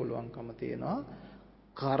කියන්න පුළුවන්කම තියෙනවා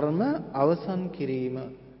කර්ම අවසන් කිරීම.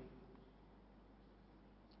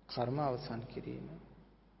 කර්ම අවසන් කිරීම.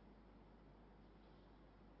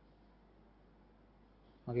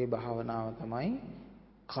 මගේ භාවනාව තමයි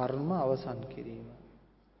කර්ම අවසන් කිරීම.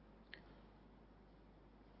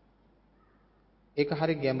 ඒක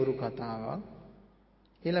හරි ගැඹුරු කතාවක්.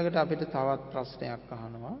 ඊළඟට අපිට තවත් ප්‍රශ්නයක්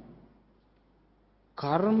අහනවා.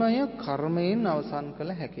 කර්මය කර්මයෙන් අවසන්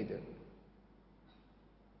කළ හැකිද?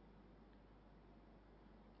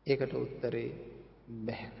 ඒකට උත්තරේ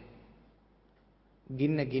බැහැ.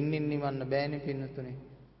 ගින්න ගින්නින් නිවන්න බෑනේ පින්නතුනේ.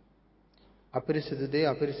 අපිරිසුදු දේ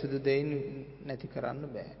අපිරිසුදු දෙයින් නැති කරන්න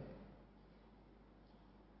බෑ.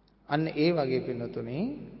 අන්න ඒ වගේ පින්නතුනේ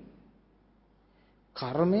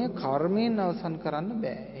කර්මය කර්මයෙන් අවසන් කරන්න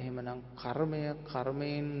බෑ. එහෙමනම් කර්මය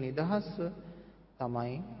කර්මයෙන් නිදහස්ව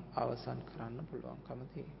තමයි අවසන් කරන්න පුළුවන්කම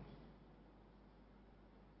තියෙන්නේ.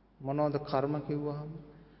 මොනවද කර්ම කිව්වහම?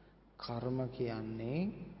 කර්ම කියන්නේ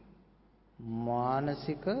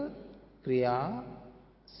මානසික ක්‍රියා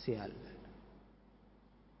සියල්ල.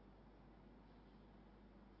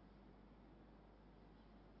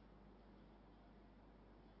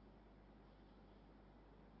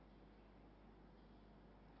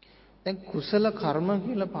 දැන් කුසල කර්ම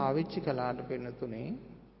කියලා පාවිච්චි කළාට වෙනතුනේ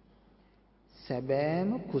සැබෑම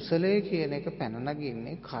කුසලයේ කියන එක පැන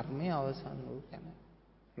නගින්නේ කර්මයේ අවසන් වූ තැන.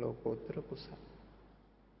 ලෝකෝත්තර කුසල.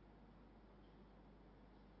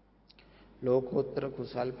 ලෝකෝත්තර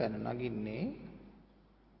කුසල් පැන නගින්නේ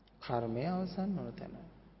කර්මයේ අවසන් වූ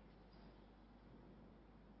තැන.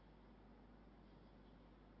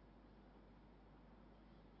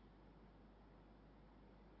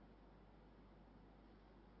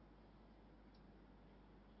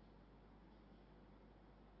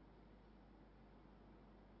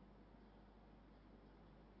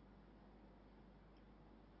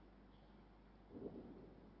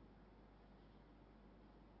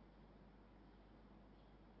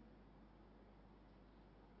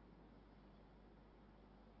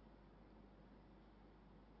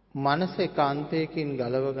 මනස ඒකාන්තයකින්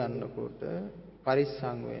ගලව ගන්නකොට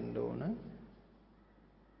පරිස්සම් වෙන්න ඕන.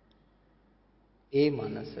 ඒ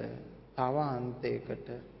මනස තව අන්තයකට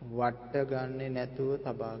වට ගන්නේ නැතුව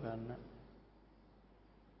තබා ගන්න.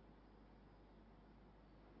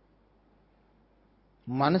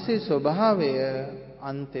 මනසේ ස්වභාවය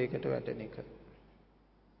අන්තයකට වැටෙන එක.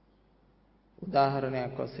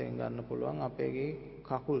 උදාහරණයක් වශයෙන් ගන්න පුළුවන් අපේගේ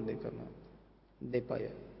කකුල් දෙකම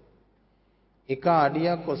දෙපය. එක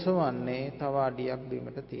අඩියක් ඔසවන්නේ තව අඩියක්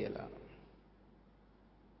බිමට තියලා.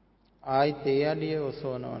 ආයිත් ඒ අඩිය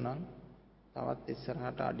ඔසවනවා නම් තවත්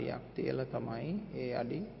ඉස්සරහට අඩියක් තියලා තමයි ඒ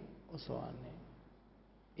අඩි ඔසවන්නේ.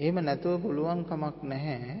 එහෙම නැතුව පුළුවන් කමක්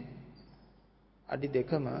නැහැ අඩි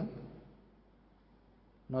දෙකම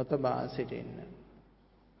නොතබා සිටින්න.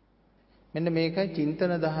 මෙන්න මේකයි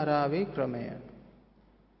චින්තන ධාරාවේ ක්‍රමය.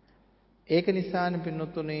 ඒක නිසානේ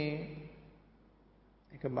පින්නතුනේ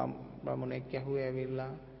එක බමුණෙක් ඇහුවේ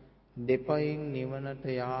ඇවිල්ලා දෙපයින් නිවනට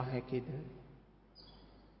යා හැකිද?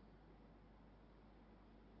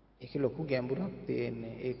 ඒක ලොකු ගැඹුරක්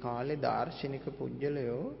තියෙන්නේ. ඒ කාලේ දාර්ශනික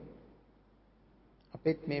පුජ්‍යලයෝ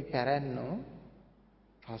අපෙත් මේ පැරැන්නෝ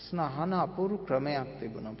ප්‍රශ්න අහන අපූර්ව ක්‍රමයක්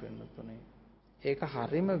තිබුණා පින්නතුනේ. ඒක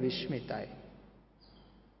හරිම විශ්මිතයි.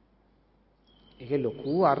 ඒකේ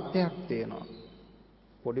ලොකු අර්ථයක් තියෙනවා.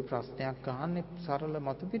 පොඩි ප්‍රශ්නයක් අහන්නේ සරල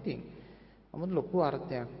මතු පිටින්. නමුත් ලොකු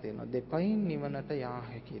අර්ථයක් තියෙනවා. දෙපයින් නිවනට යා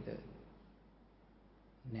හැකිද?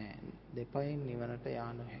 නෑ. දෙපයින් නිවනට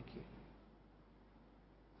යා නොහැකි.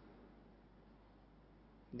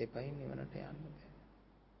 දෙපයින් නිවනට යන්න බෑ.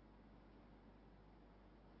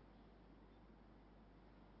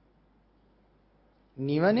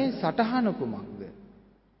 නිවනේ සටහන කුමක්ද?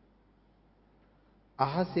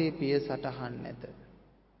 අහසේ පිය සටහන් නැත.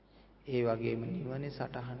 ඒ වගේම නිවනේ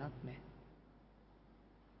සටහනක් නැහැ.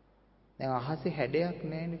 දැන් අහසේ හැඩයක්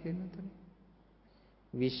නැහැ නේ පින්නතුනේ.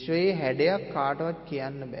 විශ්වයේ හැඩයක් කාටවත්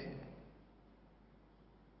කියන්න බෑ.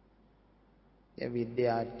 ඒ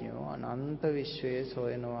විද්‍යාඥයෝ අනන්ත විශ්වයේ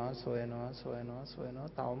සොයනවා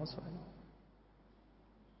තවම සොයනවා.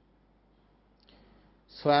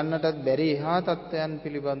 සොයන්නටත් බැරි එහා තත්ත්වයන්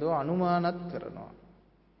පිළිබඳව අනුමානත් කරනවා.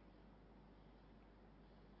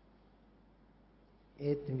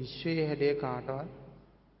 ඒත් විශ්වයේ හැඩය කාටවත්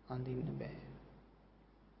අඳින්න බෑ.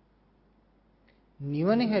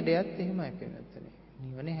 නිවනේ හැඩයත් එහෙමයි පින්නතුනේ.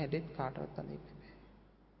 නිවනේ හැඩෙත් කාටවත් අඳින්න බෑ.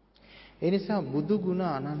 ඒ නිසා බුදු ගුණ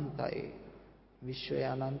අනන්තයි. විශ්වය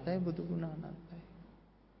අනන්තයි, බුදු ගුණ අනන්තයි.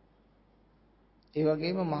 ඒ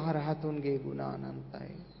වගේම මහ රහතුන්ගේ ගුණ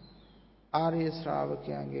අනන්තයි. ආර්ය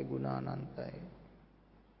ශ්‍රාවකයන්ගේ ගුණ අනන්තයි.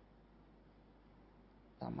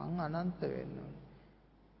 තමන් අනන්ත වෙන්න ඕනේ.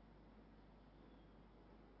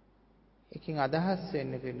 එකකින් අදහස්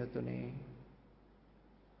වෙන්නේ පින්නතුනේ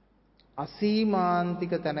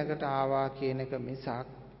අසීමාන්තික තැනකට ආවා කියන එක මිසක්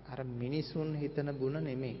අර මිනිසුන් හිතන ගුණ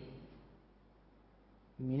නෙමෙයි.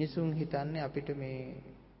 මිනිසුන් හිතන්නේ අපිට මේ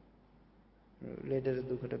ලෙඩ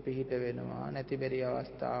දුකට පිහිට වෙනවා, නැති බැරි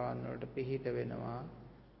අවස්ථාවන් වලට පිහිට වෙනවා,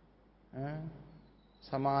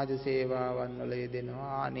 සමාජ සේවාවන් වල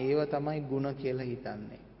යෙදෙනවා. අනේව තමයි ගුණ කියලා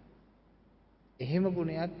හිතන්නේ. එහෙම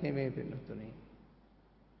ගුණයක් නෙමෙයි පින්නතුනේ.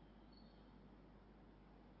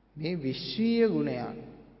 මේ විශ්වීය ගුණයක්.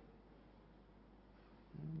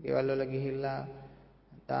 ගෙවල් වල ගිහිල්ලා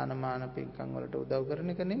දානමාන පින්කම් වලට උදව් කරන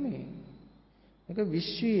එක නෙමෙයි. මේක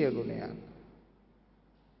විශ්වීය ගුණයක්.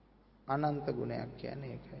 අනන්ත ගුණයක්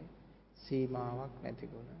කියන්නේ ඒකයි. සීමාවක් නැති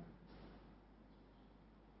ගුණ.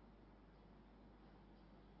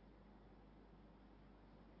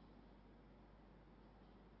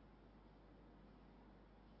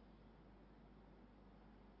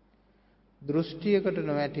 දෘෂ්ටියකට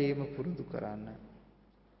නොවැටීම පුරුදු කරන්න.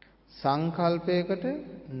 සංකල්පයකට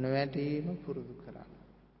නොවැටීම පුරුදු කරන්න.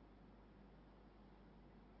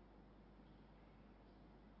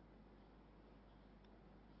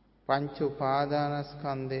 පංච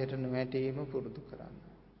උපාදානස්කන්ධයට නොවැටීම පුරුදු කරන්න.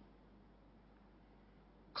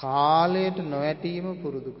 කාලයට නොවැටීම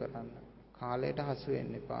පුරුදු කරන්න. කාලයට හසු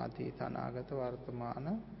වෙන්න එපා. අතීත අනාගත වර්තමාන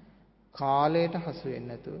කාලයට හසු වෙන්නේ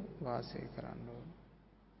නැතුව වාසය කරන්න ඕන.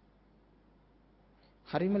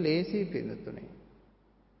 හරිම ලේසියි පින්නතුනේ.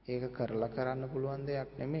 ඒක කරලා කරන්න පුළුවන් දෙයක්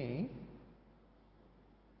නෙමෙයි.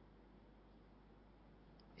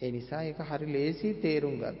 ඒ නිසා ඒක හරි ලේසි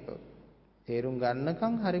තේරුම් ගත්තොත්. තේරුම්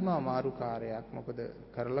ගන්නකම් හරිම අමාරු කාර්යයක්. මොකද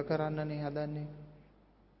කරලා කරන්නනේ හදන්නේ.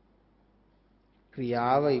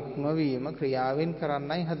 ක්‍රියාව ඉක්මවීම ක්‍රියාවෙන්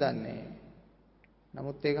කරන්නයි හදන්නේ.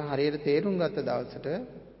 නමුත් ඒක හරියට තේරුම් ගත්ත දවසට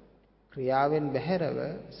ක්‍රියාවෙන් බැහැරව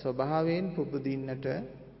ස්වභාවයෙන් පුබුදින්නට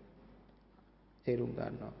තේරුම්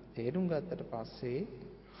ගන්නවා. තේරුම් ගත්තට පස්සේ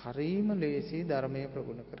හරීම ලේසි ධර්මයේ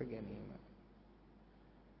ප්‍රගුණ කර ගැනීම.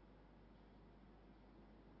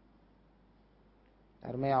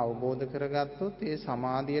 ධර්මය අවබෝධ කරගත්තොත් ඒ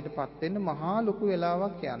සමාධියටපත් වෙන්න මහා ලොකු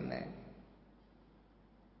වෙලාවක් යන්නේ නැහැ.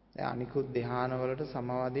 දැන් අනිකුත් ධ්‍යාන වලට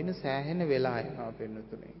සමවදින සෑහෙන වෙලා යනවා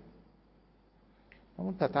පින්නතුනේ.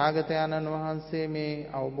 නමුත් තථාගතයන්න් වහන්සේ මේ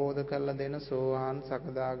අවබෝධ කරලා දෙන සෝවාන්,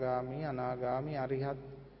 සකදාගාමි, අනාගාමි, අරිහත්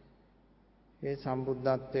ඒ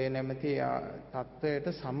සම්බුද්ධත්වයේ නැමැති තත්වයට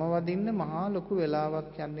සමවදින්න මහා ලොකු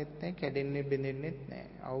වෙලාවක් යන්නෙත් නැහැ, කැඩෙන්නේ බෙදෙන්නෙත්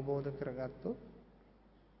නැහැ. අවබෝධ කරගත්තොත්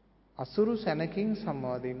අසුරු සැනකින්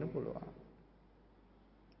සමවදින්න පුළුවන්.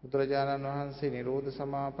 බුදුරජාණන් වහන්සේ නිරෝධ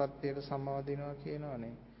සමාපත්තියට සමවදිනවා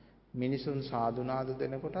කියනවනේ. මිනිසුන් සාදුනාද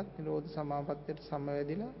දෙනකොටත් නිරෝධ සමාපත්තියට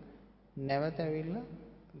සමවැදිලා නැවත ඇවිල්ලා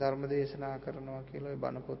ධර්ම දේශනා කරනවා කියලා ඒ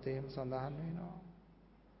බණ පොතේම සඳහන් වෙනවා.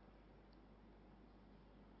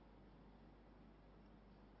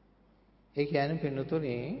 ඒ කියන්නේ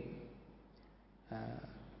පින්නතුනේ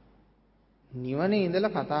නිවනේ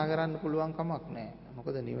ඉඳලා කතා කරන්න පුළුවන් කමක් නැහැ.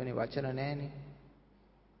 මොකද නිවනේ වචන නැහැනේ.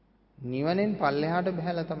 නිවනෙන් පල්ලෙහාට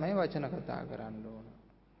බහැලා තමයි වචන කතා කරන්න ඕන.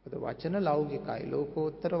 මොකද වචන ලෞකිකයි.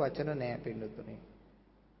 ලෝකෝත්තර වචන නැහැ පින්නතුනේ.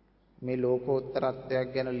 මේ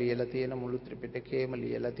ලෝකෝත්තරත්වයක් ගැන ලියලා තියෙන මුළු ත්‍රිපිටකයේම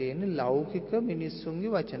ලියලා තියෙන්නේ ලෞකික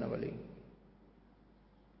මිනිස්සුන්ගේ වචන වලින්.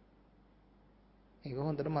 ඒක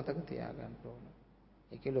හොඳට මතක තියාගන්න ඕන.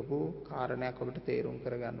 ඒකේ ලොකු කාරණයක් අපිට තේරුම්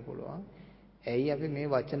කරගන්න පුළුවන්. ඇයි අපි මේ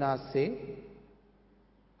වචන ASCII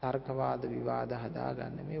තර්කවාද විවාද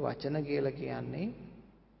හදාගන්නේ? මේ වචන කියලා කියන්නේ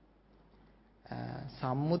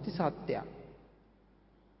සම්මුති සත්‍යයක්.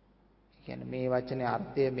 කියන්නේ මේ වචනේ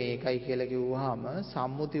අර්ථය මේකයි කියලා කිව්වහම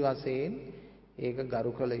සම්මුති වශයෙන් ඒක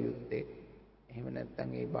ගරු කළ යුත්තේ. එහෙම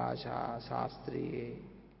නැත්නම් ඒ භාෂා ශාස්ත්‍රයේ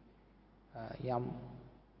යම්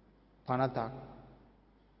පනතක්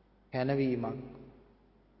පැනවීමක්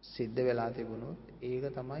සිද්ධ වෙලා තිබුණොත් ඒක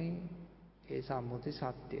තමයි ඒ සම්මුති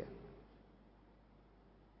සත්‍ය.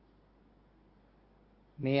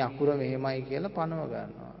 මේ අකුර මෙහෙමයි කියලා පනව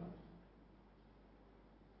ගන්නවා.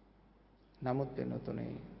 නමුත්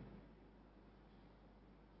වෙනතුනේ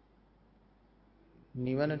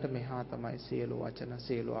නිවනට මෙහා තමයි සියලු වචන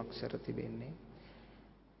සියලු අක්ෂර තිබෙන්නේ.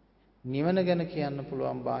 නිවන ගැන කියන්න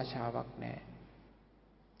පුළුවන් භාෂාවක් නැහැ.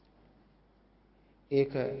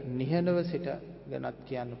 ඒක නිහඬව සිටගෙනත්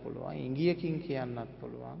කියන්න පුළුවන්, ඉංගියකින් කියන්නත්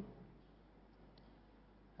පුළුවන්,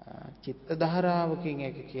 චිත්ත ධාරාවකින්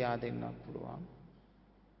ඒක කියා දෙන්නත් පුළුවන්,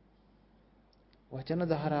 වචන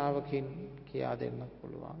ධාරාවකින් කියා දෙන්නත්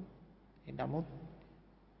පුළුවන්. නමුත්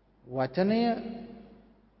වචනය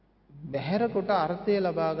බැහැර කොට අර්ථය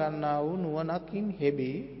ලබා ගන්නා වූ නුවණකින්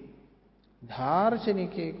හෙබි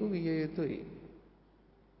දාර්ශනිකයෙකු විය යුතුයි.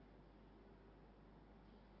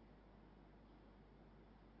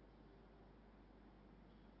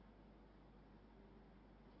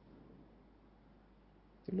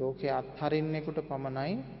 ලෝකයේ අත්හරින්නෙකුට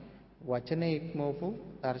පමණයි වචනේ ඉක්මවපු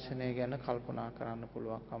දර්ශනය ගැන කල්පනා කරන්න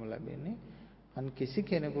පුළුවන්කම ලැබෙන්නේ. අන් කිසි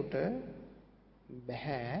කෙනෙකුට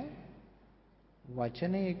බෑ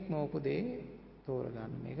වචනේ ඉක්මවපු දේ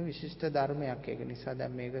තෝරගන්න. මේක විශිෂ්ට ධර්මයක්. ඒක නිසා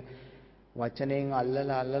දැන් මේක වචනයෙන්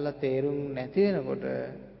අල්ලලා තේරුම් නැති වෙනකොට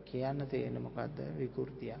කියන්න තියෙන මොකද්ද?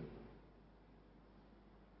 විකෘතියක්.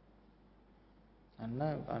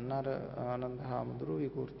 අන්න අර ආනන්ද හාමුදුරුවෝ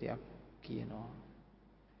විකෘතියක් කියනවා.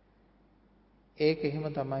 ඒක එහෙම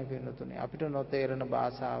තමයි වෙනතුනේ. අපිට නොතේරෙන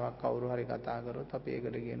භාෂාවක් කවුරු හරි කතා කරොත් අපි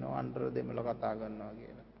ඒකට කියනවා අnder දෙමළ කතා කරනවා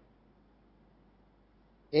කියලා.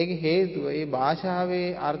 ඒකේ හේතුව ඒ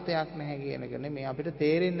භාෂාවේ අර්ථයක් නැහැ කියන එක නෙමෙයි. අපිට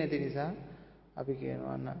තේරෙන්නේ නැති නිසා අපි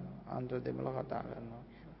කියනවා අnder දෙමළ කතා කරනවා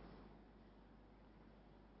කියලා.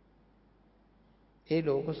 ඒ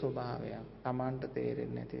ලෝක ස්වභාවයක්. Tamanට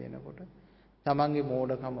තේරෙන්නේ නැති වෙනකොට Tamanගේ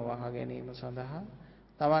මෝඩකම වහ ගැනීම සඳහා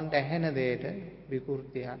Tamanට ඇහෙන දෙයට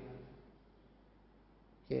විකෘතියක්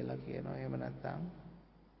කියලා කියනවා. එහෙම නැත්නම්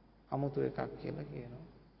අමුතු එකක් කියලා කියනවා.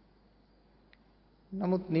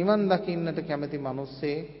 නමුත් නිවන් දකින්නට කැමති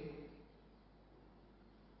මිනිස්සේ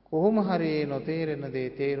කොහොම හරි නොතේරෙන දේ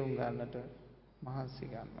තේරුම් ගන්නට මහන්සි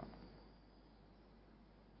ගන්නවා.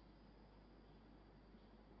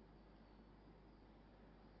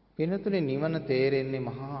 වෙනතුනේ නිවන තේරෙන්නේ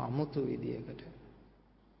මහා අමුතු විදියකට.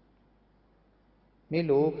 මේ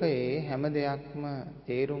ලෝකයේ හැම දෙයක්ම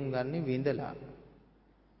තේරුම් ගන්නේ විඳලා.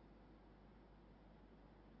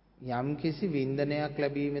 යම් කිසි වින්දනයක්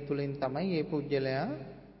ලැබීම තුළින් තමයි මේ පුජ්‍යලයා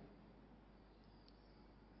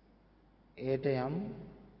ඒට යම්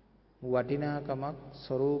වටිනාකමක්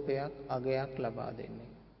ස්වરૂපයක් අගයක් ලබා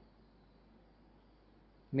දෙන්නේ.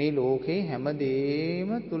 මේ ලෝකේ හැමදේම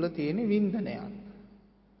තුල තියෙන වින්දනයක්.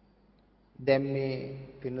 දැන් මේ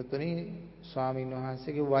පින්නතුනි ස්වාමීන්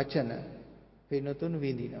වහන්සේගේ වචන පින්නතුන්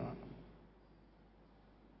විඳිනවා.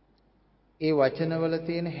 ඒ වචනවල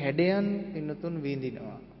තියෙන හැඩයන් පින්නතුන්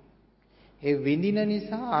විඳිනවා. ඒ විඳින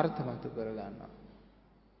නිසා අර්ථමතු කර ගන්නවා.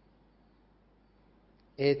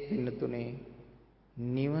 ඒත් පින්නතුනේ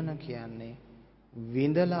නිවන කියන්නේ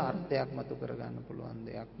විඳලා අර්ථයක් මතු කර ගන්න පුළුවන්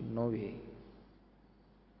දෙයක් නොවේ.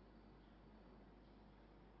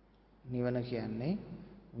 නිවන කියන්නේ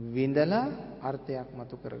විඳලා අර්ථයක්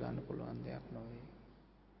මතු කර ගන්න පුළුවන් දෙයක් නොවේ.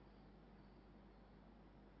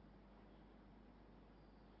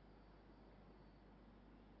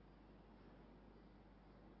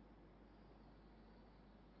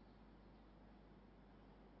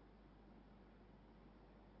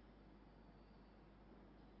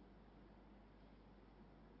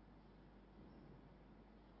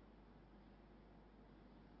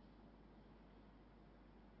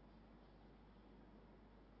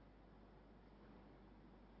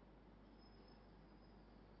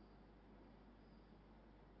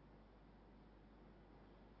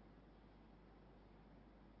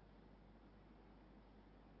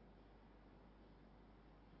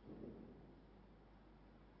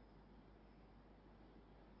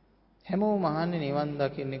 හැමෝම අහන්නේ නිවන්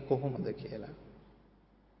දකින්නේ කොහොමද කියලා.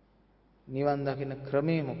 නිවන් දකින්න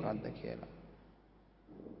ක්‍රමය මොකක්ද කියලා.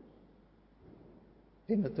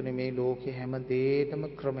 පින්තුනේ මේ ලෝකේ හැම දෙයකම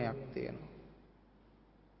ක්‍රමයක් තියෙනවා.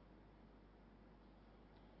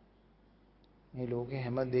 මේ ලෝකේ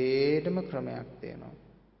හැම දෙයකම ක්‍රමයක් තියෙනවා.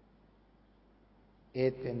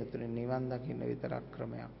 ඒත් පින්තුනේ නිවන් දකින්න විතරක්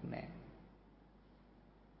ක්‍රමයක් නැහැ.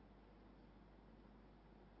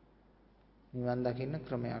 නිවන් දකින්න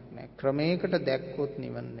ක්‍රමයක් නැහැ. ක්‍රමයකට දැක්කොත්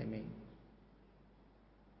නිවන් නෙමෙයි.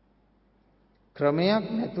 ක්‍රමයක්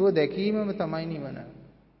නැතුව දැකීමම තමයි නිවන.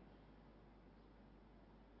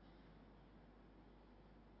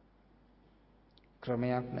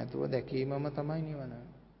 ක්‍රමයක් නැතුව දැකීමම තමයි නිවන.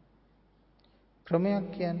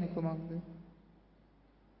 ක්‍රමයක් කියන්නේ කොහොමද?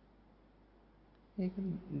 ඒක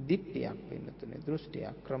දිට්ඨියක් වෙන්න තුනේ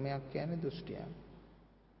දෘෂ්ටියක්. ක්‍රමයක් කියන්නේ දෘෂ්ටියක්.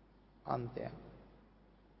 අන්තයක්.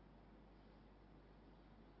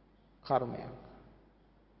 කර්මයක්.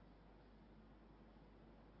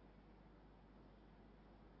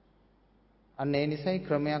 අන්න ඒ නිසායි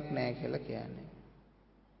ක්‍රමයක් නැහැ කියලා කියන්නේ.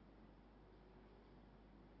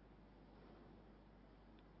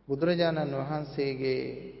 බුදුරජාණන් වහන්සේගේ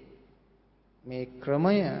මේ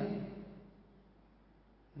ක්‍රමය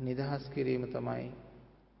නිදහස් කිරීම තමයි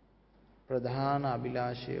ප්‍රධාන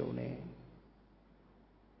අභිලාෂය උනේ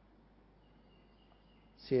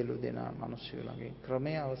සියලු දෙනා මිනිස්සු ළඟින්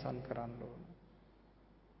ක්‍රමය අවසන් කරන්න ඕන.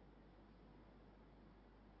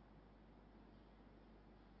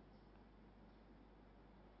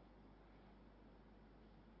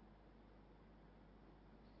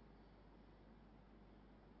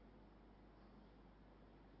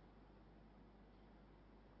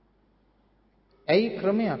 ඇයි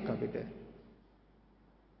ක්‍රමයක් අපිට?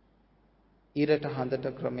 ඉරට හඳට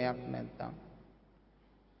ක්‍රමයක් නැත්නම්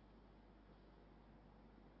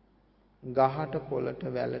ගහට පොළට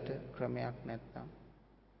වැලට ක්‍රමයක් නැත්නම්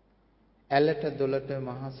ඇලට දොලට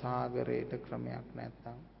මහා සාගරයට ක්‍රමයක්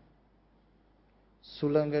නැත්නම්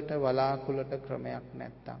සුළඟට වලාකුළට ක්‍රමයක්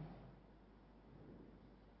නැත්නම්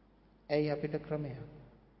ඇයි අපිට ක්‍රමයක්?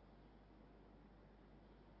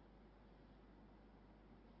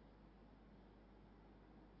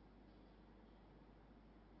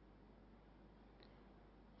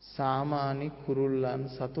 සාමාන්‍ය කුරුල්ලන්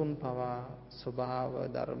සතුන් පවා ස්වභාව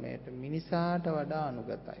ධර්මයට මිනිසාට වඩා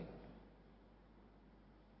අනුගතයි.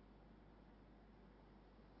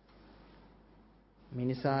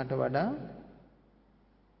 මිනිසාට වඩා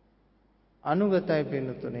අනුගතයි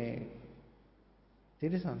පින්නතුනේ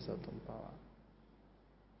තිරිසන් සතුන් පවා.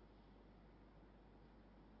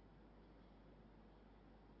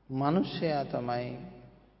 මිනිසයා තමයි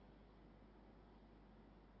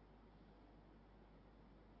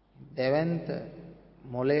දෙවන්ත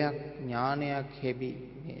මොලයක් ඥානයක් හැබි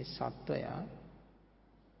මේ සත්වයා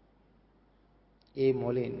ඒ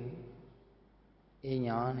මොලෙන් ඒ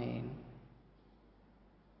ඥාණයෙන්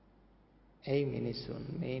ඇයි මිනිසුන්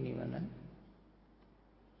මේ නිවන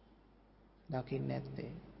දකින්නේ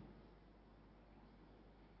නැත්තේ?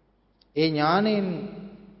 ඒ ඥාණයෙන්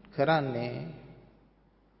කරන්නේ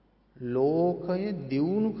ලෝකය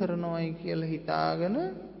දියුණු කරනවයි කියලා හිතාගෙන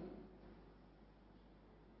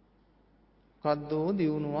කද්දෝ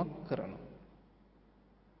දියුණුවක් කරනවා.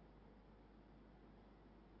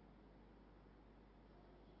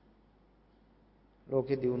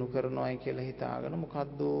 ලෝකෙ දියුණු කරනවායි කියලා හිතාගෙන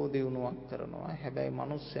මොකද්දෝ දියුණුවක් කරනවා. හැබැයි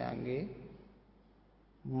මිනිස්යාගේ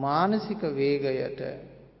මානසික වේගයට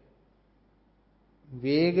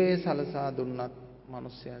වේගය සලසා දුන්නත්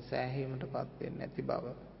මිනිස්යා සෑහීමටපත් වෙන්නේ නැති බව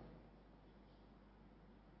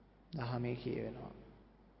දහමේ කියවෙනවා.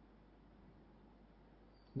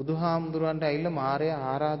 බුදුහාමුදුරන්ට ඇවිල්ලා මාරයා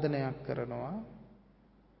ආරාධනයක් කරනවා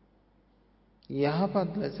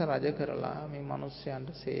යහපත් ලෙස රජ කරලා මේ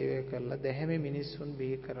මිනිස්යන්ට සේවය කරලා දැහැමි මිනිස්සුන්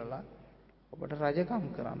බිහි කරලා ඔබට රජකම්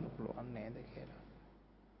කරන්න පුළුවන් නේද කියලා.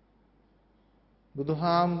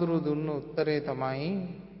 බුදුහාමුදුරු දුන්න උත්තරේ තමයි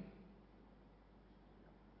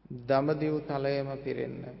දඹදිව් තලයේම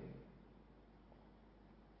පිරෙන්න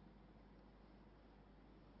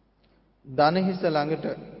දනහිස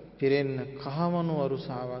ළඟට පිරෙන්න කහවණු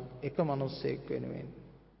වරුසාවක් එක මිනිස්සෙක් වෙනුවෙන්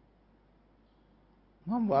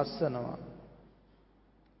මම වස්සනවා.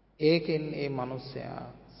 ඒකෙන් ඒ මිනිස්සයා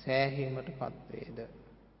සෑහීමටපත් වේද?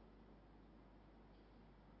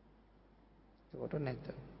 ඒකට නැත.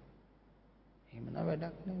 එහෙමනම්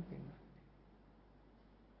වැඩක් නෑ පින්න.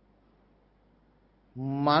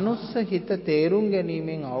 මනුස්ස හිත තේරුම්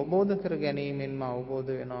ගැනීමෙන් අවබෝධ කර ගැනීමෙන්ම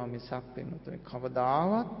අවබෝධ වෙනවා මිසක් වෙනතුනේ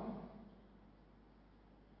කවදාවත්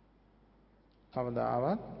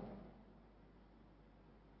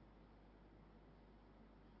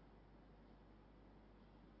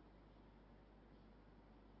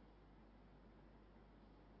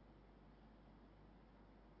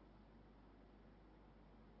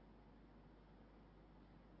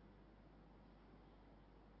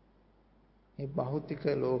මේ භෞතික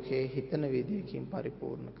ලෝකයේ හිතන විදියකින්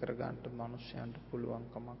පරිපූර්ණ කරගන්න මනුෂ්‍යයන්ට පුළුවන්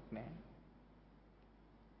කමක් නැහැ.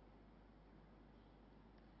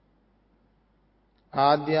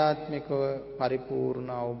 ආධ්‍යාත්මිකව පරිපූර්ණ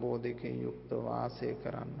අවබෝධයකින් යුක්ත වාසය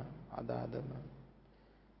කරන්න අදාදම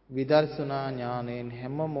විදර්ශනා ඥාණයෙන්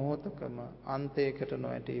හැම මොහොතකම අන්තයකට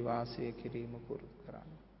නොඇටි වාසය කිරීම පුරුදු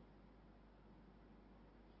කරන්න.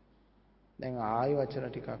 දැන් ආයි වචන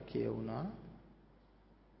ටිකක් කියවුණා.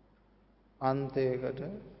 අන්තයකට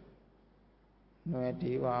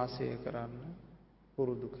නොඇටි වාසය කරන්න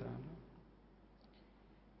පුරුදු කරන්න.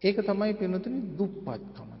 ඒක තමයි පින්නතුනි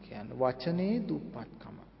දුප්පත්කම කියන්නේ. වචනේ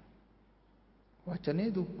දුප්පත්කම. වචනේ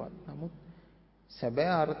දුප්පත්. නමුත්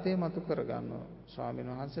සැබෑ අර්ථය මතු කරගන්නවා. ස්වාමීන්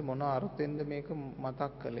වහන්සේ මොන අර්ථයෙන්ද මේක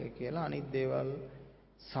මතක් කළේ කියලා අනිත් දේවල්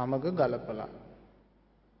සමග ගලපලා.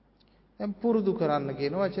 දැන් පුරුදු කරන්න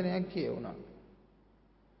කියන වචනයක් කියවුණා.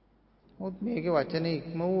 මොකද මේකේ වචනේ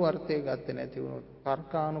ඉක්ම වූ අර්ථය ගත්තේ නැති වුණොත්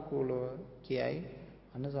තර්කානුකූලව කියයි.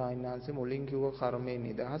 අන්න ස්වාමීන් වහන්සේ මුලින් කිව්ව කර්මයෙන්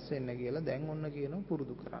නිදහස් වෙන්න කියලා දැන් ඔන්න කියනවා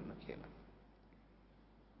පුරුදු කරන්න කියලා.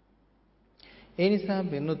 ඒ නිසා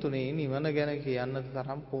බෙන්නතුනේ නිවන ගැන කියන්න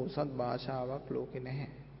තරම් පොසත් භාෂාවක් ලෝකේ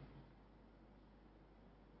නැහැ.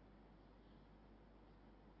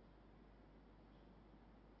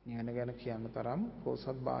 නිවන ගැන කියන්න තරම්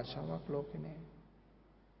පොසත් භාෂාවක් ලෝකේ නැහැ.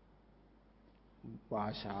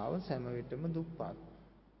 භාෂාව සෑම විටම දුප්පත්.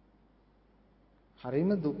 හරිම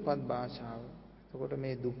දුප්පත් භාෂාව. එතකොට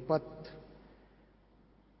මේ දුප්පත්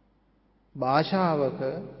භාෂාවක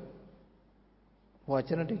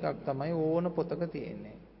වචන ටිකක් තමයි ඕන පොතක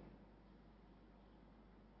තියෙන්නේ.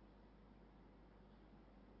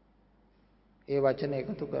 ඒ වචන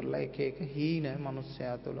එකතු කරලා එක එක හීන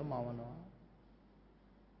මිනිස්සයා තුළ මවනවා.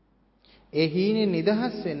 ඒ හීනේ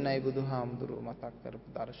නිදහස් වෙන්නයි බුදුහාමුදුරුවෝ මතක් කරපු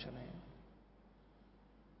දර්ශනය.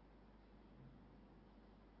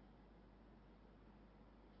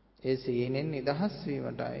 ඒ සීනෙන් නිදහස්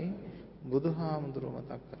වීමටයි බුදුහාමුදුරුවෝ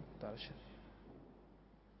මතක් කරපු දර්ශනය.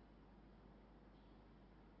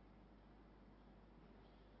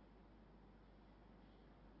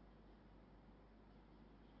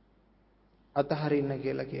 අතහරින්න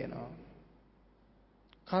කියලා කියනවා.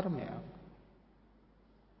 කර්මයක්.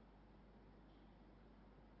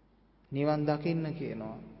 නිවන් දකින්න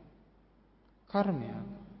කියනවා. කර්මයක්.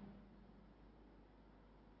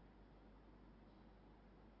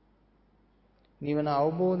 නිවන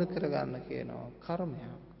අවබෝධ කරගන්න කියනවා.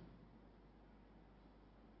 කර්මයක්.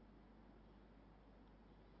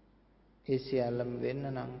 ඒ සියල්ලම වෙන්න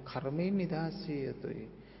නම් කර්මයෙන් නිදහස් විය යුතුයි.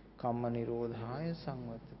 කම්ම නිරෝධාය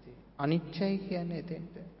සංවත්තති. අනිච්චයි කියන්නේ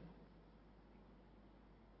එතෙන්ට.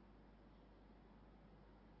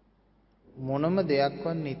 මොනම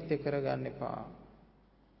දෙයක්වත් නිත්‍ය කරගන්න එපා.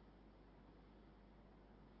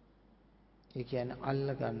 ඒ කියන්නේ අල්ල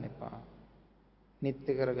ගන්න එපා.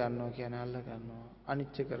 නිත්‍ය කරගන්නවා කියන්නේ අල්ල ගන්නවා.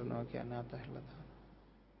 අනිච්ච කරනවා කියන්නේ අතහැරලා දානවා.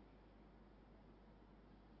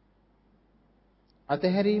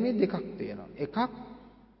 අතහැරීමේ දෙකක් තියෙනවා. එකක්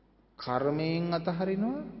කර්මයෙන්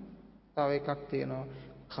අතහරිනවා. තව එකක් තියෙනවා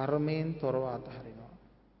කර්මයෙන් තොරව අතහරිනවා.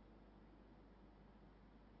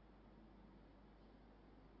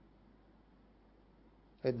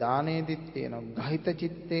 ඒ දානයේදීත් තියෙනවා ගහිත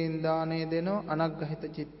චිත්තයෙන් දානය දෙනවා අනග්ගහිත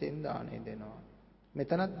චිත්තයෙන් දානය දෙනවා.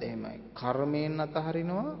 මෙතනත් එහෙමයි. කර්මයෙන්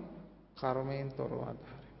අතහරිනවා කර්මයෙන් තොරව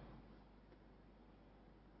අතහරිනවා.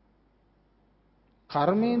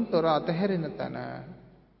 කර්මයෙන් තොර අතහැරෙන තැන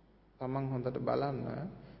තමන් හොඳට බලන්න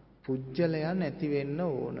පුජ්‍යලයා නැති වෙන්න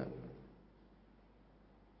ඕන.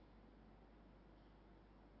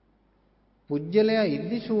 පුජ්‍යලයා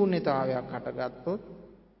ඉද්දි ශූන්‍යතාවයක් හටගත්තොත්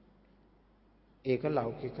ඒක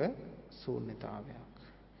ලෞකික ශූන්‍යතාවයක්.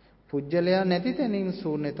 පුජ්‍යලයා නැති තැනින්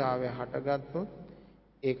ශූන්‍යතාවය හටගත්තොත්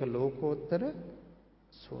ඒක ලෝකෝත්තර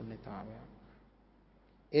ශූන්‍යතාවයක්.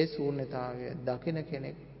 ඒ ශූන්‍යතාවය දකින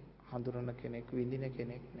කෙනෙක්, හඳුනන කෙනෙක්, විඳින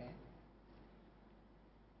කෙනෙක් නෑ.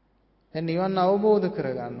 දැන් නිවන් අවබෝධ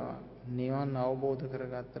කරගන්නවා. නිවන් අවබෝධ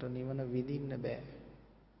කරගත්තට නිවන විඳින්න බෑ.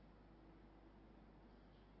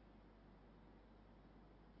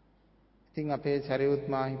 ඉතින් අපේ සරියුත්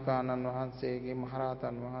මාහිපාණන් වහන්සේගේ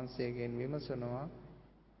මහරහතන් වහන්සේගෙන් විමසනවා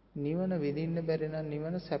නිවන විඳින්න බැරි නම්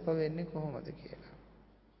නිවන සැප වෙන්නේ කොහොමද කියලා.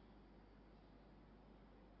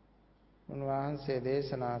 උන්වහන්සේ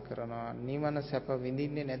දේශනා කරනවා නිවන සැප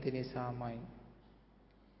විඳින්නේ නැති නිසාමයි.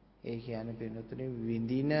 ඒ කියන්නේ පින්නතුනේ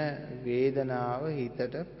විඳින වේදනාව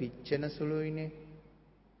හිතට පිච්චෙන සුළුයිනේ.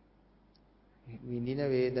 විඳින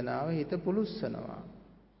වේදනාව හිත පුලුස්සනවා.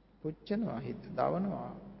 පුච්චනවා හිත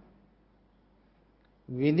දවනවා.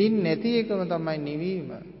 විඳින් නැති එකම තමයි නිවීම.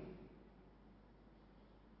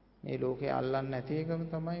 මේ ලෝකේ අල්ලන්නේ නැති එකම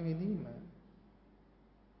තමයි විඳීම.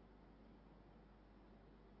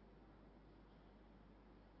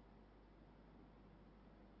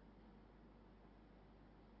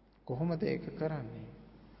 කොහොමද ඒක කරන්නේ?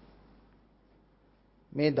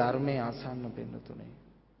 මේ ධර්මයේ අසන්න පින්නතුනේ.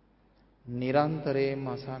 නිරන්තරයෙන්ම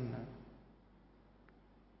අසන්න.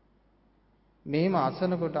 මේම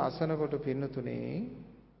අසනකොට පින්නතුනේ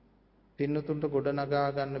පින්නතුන්ට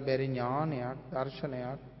ගොඩනගා ගන්න බැරි ඥානයක්,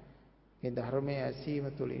 දර්ශනයක් මේ ධර්මයේ ඇසීම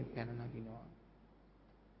තුළින් පැන නගිනවා.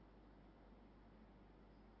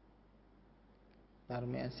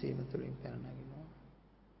 ධර්මය ඇසීම තුළින් පැන නැගිනවා.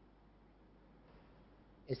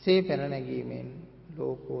 එසේ පැන නැගීමෙන්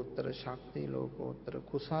ලෝකෝත්තර ශක්තිය ලෝකෝත්තර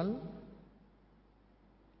කුසල්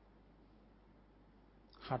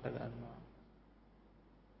හට ගන්නවා.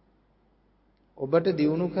 ඔබට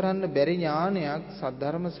දියුණු කරන්න බැරි ඥානයක්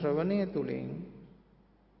සද්ධර්ම ශ්‍රවණය තුළින්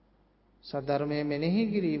සද්ධර්මයේ මෙනෙහි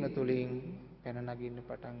කිරීම තුළින් පැන නගින්න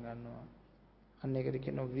පටන් ගන්නවා. අන්න ඒකට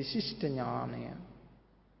කියනවා විශිෂ්ට ඥානය.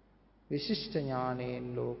 විශිෂ්ට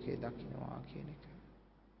ඥානයෙන් ලෝකේ දකින්නවා කියන එක.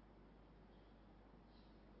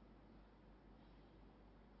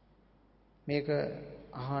 මේක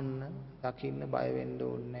අහන්න, දකින්න බය වෙන්න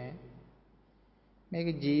ඕනේ. මේක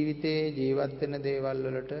ජීවිතේ ජීවත් වෙන දේවල්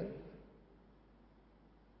වලට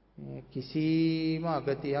කිසිම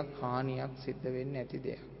අගතියක් හානියක් සිද්ධ වෙන්නේ නැති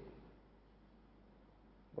දෙයක්.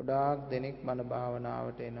 ගොඩාක් දෙනෙක් බණ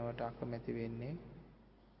භාවනාවට එනවට අකමැති වෙන්නේ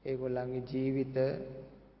ඒගොල්ලන්ගේ ජීවිත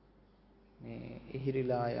මේ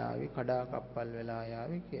ඉහිරිලා යාවි, කඩාකප්පල් වෙලා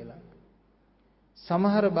යාවි කියලා.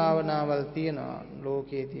 සමහර භාවනාවල් තියෙනවා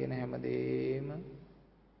ලෝකයේ තියෙන හැමදේම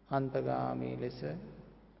අන්තගාමී ලෙස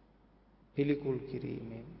පිළිකුල්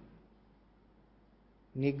කිරීමෙන්,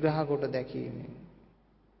 නිග්‍රහ කොට දැකීමෙන්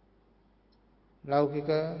ලෞකික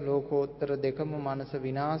ලෝකෝත්තර දෙකම මනස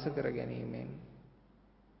විනාශ කර ගැනීමෙන්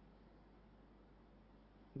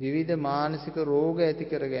විවිධ මානසික රෝග ඇති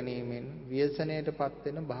කර ගැනීමෙන් ව්‍යසනයටපත්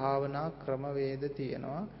වෙන භාවනා ක්‍රමවේද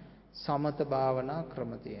තියෙනවා. සමත භාවනා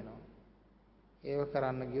ක්‍රම තියෙනවා. ඒව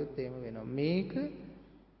කරන්න ගියොත් එහෙම වෙනවා. මේක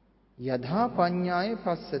යථා පඤ්ඤාය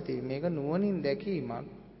පස්සති. මේක නුවණින් දැකීමක්.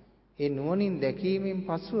 ඒ නුවණින් දැකීමෙන්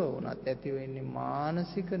පසුව වුණත් ඇති වෙන්නේ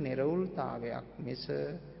මානසික නිර්වුල්තාවයක් මිස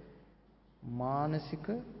මානසික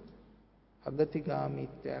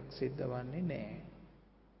අගතිගාමීත්වයක් සිද්ධ වන්නේ නැහැ.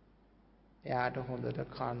 එයාට හොඳට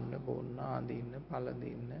කන්න, බොන්න, අඳින්න,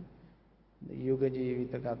 පළඳින්න, යුග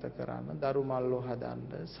ජීවිත ගත කරන්න, දරු මල්ලෝ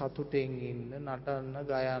හදන්න, සතුටෙන් ඉන්න, නටන්න,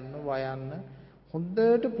 ගයන්න, වයන්න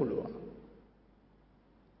හොඳට පුළුවන්.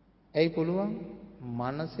 ඇයි පුළුවන්?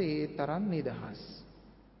 මනස ඒ තරම් නිදහස්.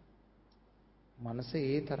 මනස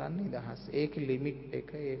ඒ තරම් නිදහස්. ඒක ලිමිට්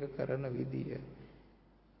එක, ඒක කරන විදිය.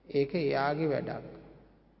 ඒක එයාගේ වැඩක්.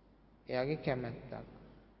 එයාගේ කැමැත්තක්.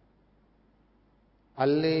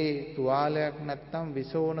 අල්ලේ තුවාලයක් නැත්තම්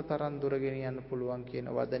විසෝන තරම් දුර ගෙනියන්න පුළුවන් කියන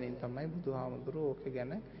වදනින් තමයි බුදුහාමුදුරුවෝ ඕක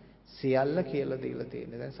ගැන සියල්ල කියලා දීලා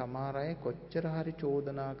තියෙන්නේ. දැන් සමහර අය කොච්චර හරි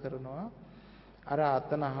චෝදනා කරනවා අර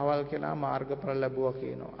අතන අහවල් කෙනා මාර්ගඵල ලැබුවා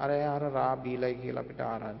කියනවා. අර යාර රා බීලයි කියලා අපිට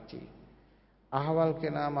ආරංචි. අහවල්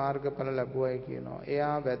කෙනා මාර්ගඵල ලැබුවයි කියනවා.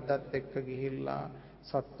 එයා වැද්දත් එක්ක ගිහිල්ලා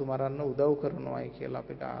සත්තු මරන්න උදව් කරනවායි කියලා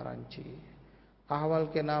අපිට ආරංචි. අහවල්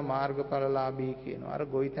කෙනා මාර්ගඵලලාභී කියනවා. අර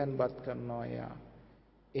ගොවිතැන්පත් කරනවා එයා.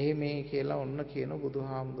 එහෙමයි කියලා ඔන්න කියන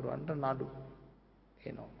බුදුහාමුදුරන්ට නඩු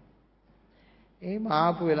එනවා. එහෙම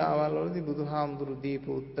ආපු වෙලාවල් වලදී බුදුහාමුදුරු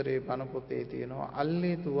දීපු උත්තරේ බණ පොතේ තියෙනවා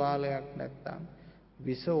අල්ලේ තුවාලයක් නැත්තම්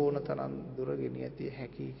විස ඕන තරම් දුර ගෙනියති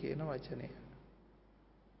හැකි කියන වචනය.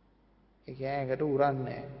 ඒ කියන්නේ ඒකට උරන්නේ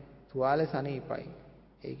නැහැ. තුවාලේ සනීපයි.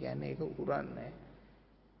 ඒ කියන්නේ ඒක උරන්නේ නැහැ.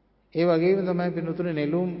 ඒ වගේම තමයි පිටුතුනේ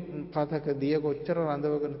නෙළුම් පතක දිය කොච්චර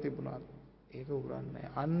රඳවගෙන තිබුණාද? ඒක උරන්නේ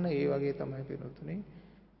නැහැ. අන්න ඒ වගේ තමයි පිටුතුනේ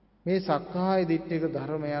මේ සක්කාය දිට්ඨික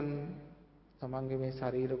ධර්මයන් තමන්ගේ මේ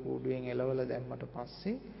ශරීර කූඩුවෙන් එලවලා දැම්මට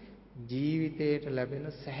පස්සේ ජීවිතයට ලැබෙන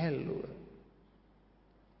සැහැල්ලුව.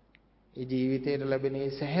 ඒ ජීවිතයට ලැබෙන ඒ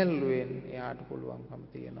සැහැල්ලුවෙන් එයාට පුළුවන්කම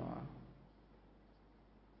තියනවා.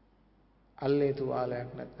 අල්ලේ තුවාලයක්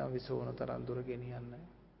නැත්තම් විසෝන තරම් දුර ගෙනියන්න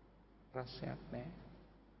ප්‍රශ්නයක් නැහැ.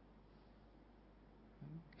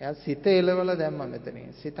 එයා සිත එලවලා දැම්මා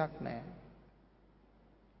මෙතනින්. සිතක් නැහැ.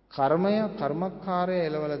 කර්මය කර්මකාරය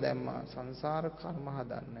එලවලා දැම්මා. සංසාර කර්ම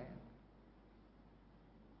හදන්නේ.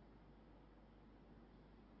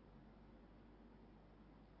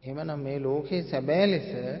 එහෙමනම් මේ ලෝකේ සැබෑ ලෙස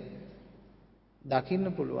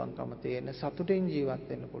දකින්න පුළුවන්කම තියෙන, සතුටින් ජීවත්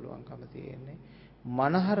වෙන්න පුළුවන්කම තියෙන්නේ,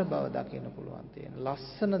 මනහර බව දකින්න පුළුවන් තියෙන,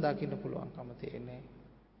 ලස්සන දකින්න පුළුවන්කම තියෙන්නේ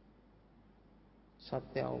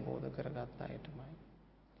සත්‍ය අවබෝධ කරගත්ත අයටමයි.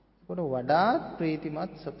 ඒකට වඩාත්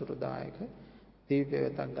ප්‍රීතිමත් සතුටුදායක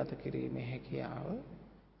දීපේවතක් ගත කිරීමේ හැකියාව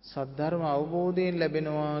සද්ධර්ම අවබෝධයෙන්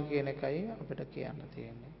ලැබෙනවා කියන එකයි අපිට කියන්න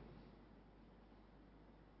තියෙන්නේ.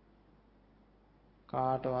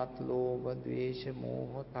 කාටවත් ලෝභ, ද්වේෂ,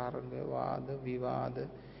 මෝහ, තරංග, වාද, විවාද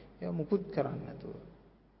ඒවා මුකුත් කරන්නේ නැතුව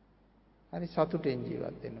හරි සතුටෙන්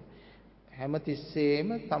ජීවත් වෙන්න. හැමතිස්සෙම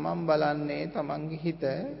තමන් බලන්නේ තමන්ගේ හිත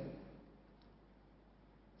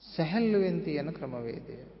සැහැල්ලුවෙන් තියෙන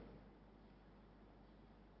ක්‍රමවේදය.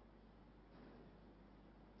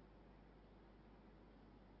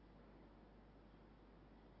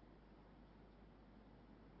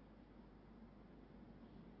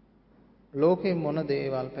 ලෝකේ මොන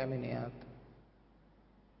දේවල් පැමිණියත්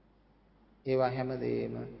ඒවා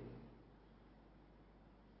හැමදේම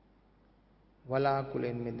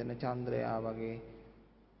වලාකුලෙන් මිදෙන චන්ද්‍රයා වගේ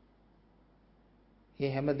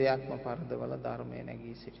මේ හැම දෙයක්ම පරදවල ධර්මයේ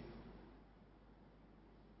නැගී සිටිනවා.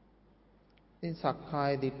 ඉතින්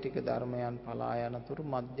සක්කාය දිට්ඨික ධර්මයන් පලා යනතුරු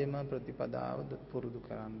මධ්‍යම ප්‍රතිපදාව පුරුදු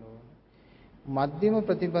කරන්න ඕන. මධ්‍යම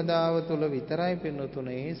ප්‍රතිපදාව තුළ විතරයි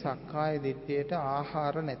පින්නතුනේ සක්කාය දිට්ඨියට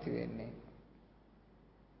ආහාර නැති වෙන්නේ.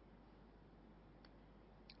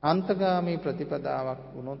 අන්තගාමී ප්‍රතිපදාවක්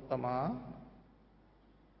වුණොත් තමා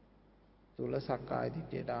තුල සක්කාය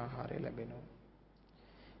දිට්ඨියට ආහාරය ලැබෙනවා.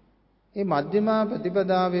 මේ මධ්‍යමා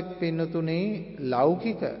ප්‍රතිපදාවේ පින්නතුනේ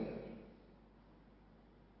ලෞකික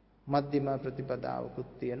මධ්‍යම ප්‍රතිපදාවකුත්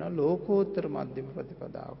තියෙනවා, ලෝකෝත්තර මධ්‍යම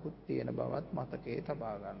ප්‍රතිපදාවකුත් තියෙන බවත් මතකයේ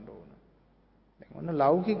තබා ගන්න ඕන. දැන් ඔන්න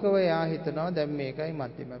ලෞකිකව යා හිතනවා දැන් මේකයි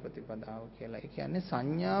මධ්‍යම ප්‍රතිපදාව කියලා. ඒ කියන්නේ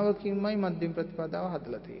සංඥාවකින්මයි මධ්‍යම ප්‍රතිපදාව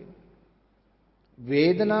හදලා තියෙන්නේ.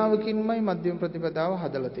 වේදනාවකින්මයි මධ්‍යම ප්‍රතිපදාව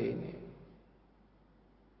හදලා තියෙන්නේ.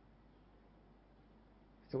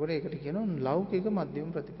 ඒකට ඒකට කියනවා ලෞකික මධ්‍යම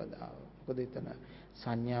ප්‍රතිපදාව. මොකද එතන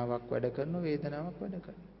සංඥාවක් වැඩ කරන වේදනාවක් වැඩ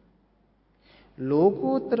කරනවා.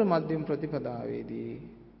 ලෝකෝත්තර මධ්‍යම ප්‍රතිපදාවේදී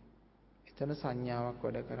එතන සංඥාවක්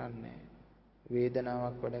වැඩ කරන්නේ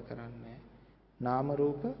වේදනාවක් වැඩ කරන්නේ නාම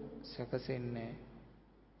රූප සැකසෙන්නේ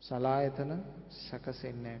සලායතන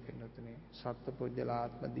සැකසෙන්නේ පින්නතුනේ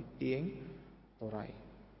සත්පුජ්‍යලාත්ම දිට්ඨියෙන් තොරයි.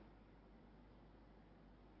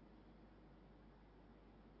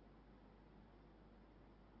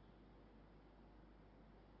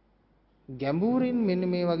 ගැඹුරින් මෙන්න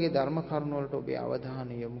මේ වගේ ධර්ම කරුණු වලට ඔබේ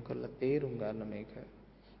අවධානය යොමු කරලා තේරුම් ගන්න මේක.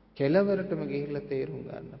 කෙලවරටම ගිහිල්ලා තේරුම්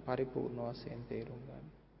ගන්න, පරිපූර්ණ වශයෙන් තේරුම්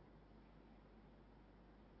ගන්න.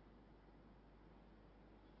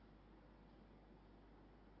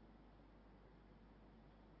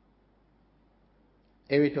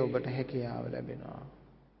 එවිට ඔබට හැකියාව ලැබෙනවා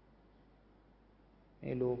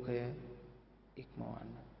මේ ලෝකය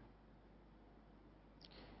ඉක්මවන්න.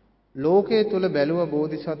 ලෝකයේ තුල බැලුව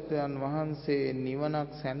බෝධිසත්වයන් වහන්සේ නිවනක්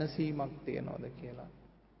සැනසීමක් තියනවද කියලා.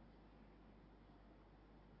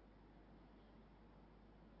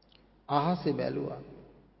 අහසේ බැලුවා,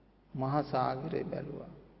 මහා සාගරේ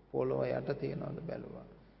බැලුවා, පොළොව යට තියනවද බැලුවා,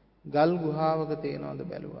 ගල් ගුහාවක තියනවද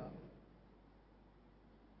බැලුවා.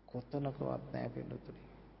 කොතනකවත් නැහැ පිළිතුරේ.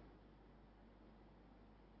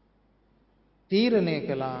 තීරණය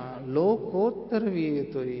කළා ලෝකෝත්තර විය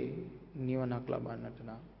යුතුයි නිවනක් ලබන්නට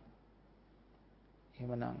නම්.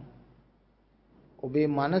 එහෙමනම් ඔබේ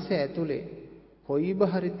මනස ඇතුලේ කොයිබ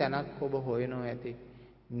හරි තැනක් ඔබ හොයනවා ඇති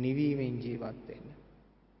නිවීමෙන් ජීවත් වෙන්න.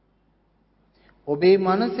 ඔබේ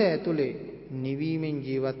මනස ඇතුලේ නිවීමෙන්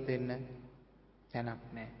ජීවත් වෙන්න තැනක්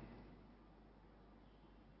නැහැ.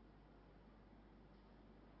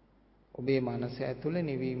 ඔබේ මනස ඇතුලේ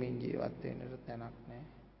නිවීමෙන් ජීවත් වෙන්නට තැනක් නැහැ.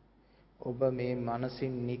 ඔබ මේ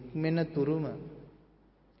මනසින් නික්මෙන තුරුම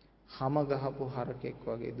හැම ගහපු හරකෙක්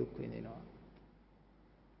වගේ දුක් විඳිනවා.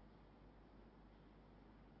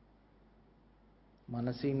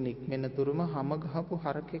 මනසින් නික්මෙන තුරුම හැම ගහපු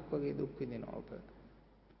හරකෙක් වගේ දුක් විඳිනවා ඔබ.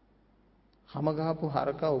 හැම ගහපු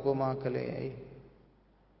හරකා උපමා කළේ ඇයි?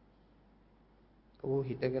 ඌ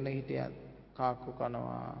හිටගෙන හිටියත් කාක්කු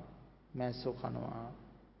කනවා, මැස්සෝ කනවා.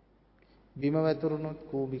 බිම වැතුරුනොත්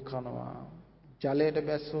කූඹි කනවා. ජලයට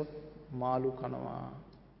බැස්සොත් මාළු කනවා.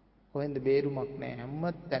 කොහෙන්ද බේරුමක් නැහැ.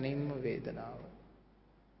 හැම තැනින්ම වේදනාව.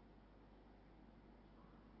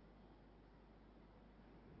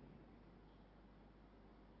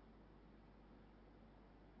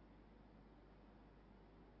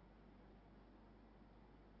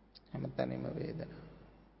 හැම තැනින්ම වේදනාව.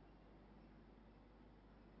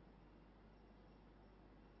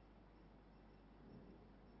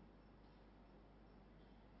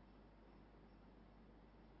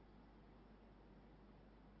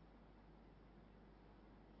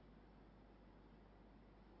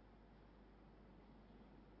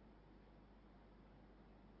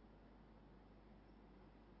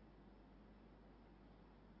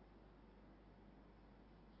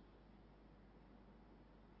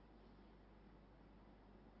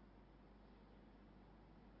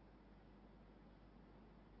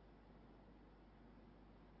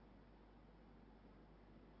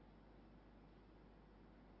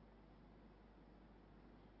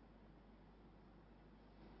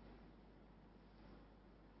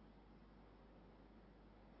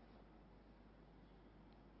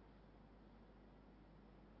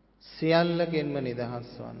 සියල්ලකින්ම නිදහස්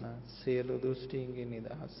වන්න, සියලු දෘෂ්ටීන්ගෙන්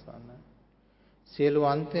නිදහස් වන්න, සියලු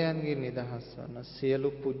අන්තයන්ගෙන් නිදහස් වන්න, සියලු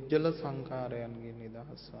පුජ්‍යල සංකාරයන්ගෙන්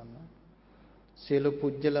නිදහස් වන්න, සියලු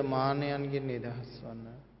පුජ්‍යල මානයන්ගෙන් නිදහස් වන්න.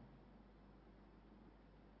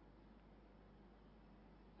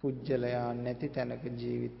 පුජ්‍යලයා නැති තැනක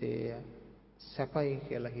ජීවිතය සැපයි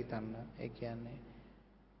කියලා හිතන්න. ඒ කියන්නේ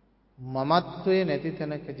මමත්වයේ නැති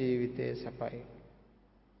තැනක ජීවිතය සැපයි.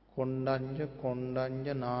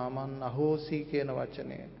 කොණ්ඩඤ්ඤ නාමං අහෝසි කියන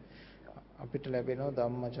වචනය අපිට ලැබෙනවා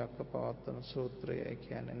ධම්මචක්කපවත්තන සූත්‍රය. ඒ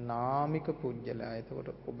කියන්නේ නාමික පුජ්‍යලයා. එතකොට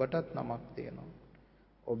ඔබටත් නමක් තියෙනවා.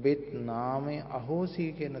 ඔබෙත් නාමය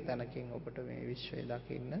අහෝසි කියන තැනකින් ඔබට මේ විශ්වය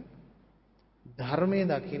දකින්න ධර්මයේ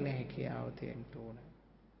දකින්න හැකියාව තියෙන්න ඕනේ.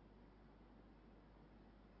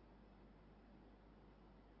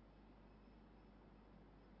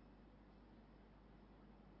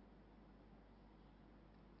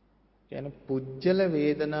 කියන්නේ පුජ්‍යල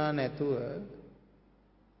වේදනා නැතුව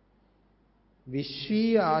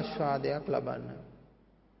විශ්වීය ආස්වාදයක් ලබන්න.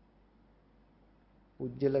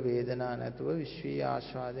 පුජ්‍යල වේදනා නැතුව විශ්වීය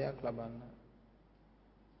ආස්වාදයක් ලබන්න.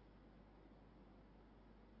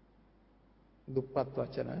 දුප්පත්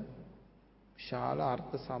වචන විශාල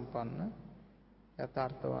අර්ථ සම්පන්න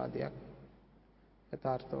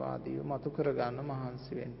යථාර්ථවාදීව මතු කර ගන්න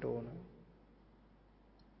මහන්සි වෙන්න ඕන.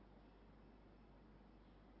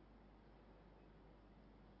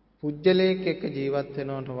 පුජ්‍යලයක එක්ක ජීවත්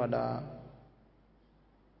වෙනවට වඩා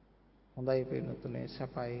හොඳයි පින්නතුනේ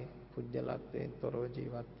සපයි පුජ්‍යලත්වයෙන් තොරව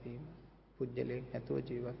ජීවත් වීම. පුජ්‍යලයක නැතුව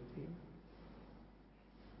ජීවත් වීම.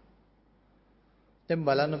 දැන්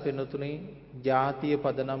බලන්න පින්නතුනේ ජාතිය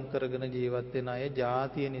පදනම් කරගෙන ජීවත් වෙන අය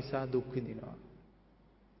ජාතිය නිසා දුක් විඳිනවා.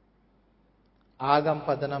 ආගම්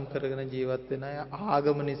පදනම් කරගෙන ජීවත් වෙන අය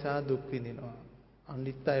ආගම නිසා දුක් විඳිනවා.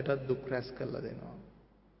 අනිත් අයටත් දුක් රැස් කරලා දෙනවා.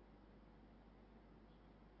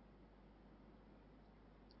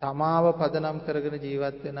 තමාව පදනම් කරගෙන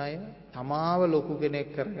ජීවත් වෙන අය තමාව ලොකු කෙනෙක්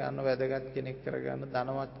කරගන්න, වැදගත් කෙනෙක් කරගන්න,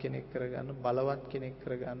 ධනවත් කෙනෙක් කරගන්න, බලවත් කෙනෙක්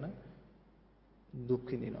කරගන්න දුක්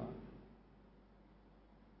විඳිනවා.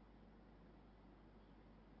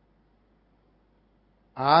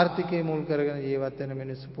 ආර්ථිකය මුල් කරගෙන ජීවත් වෙන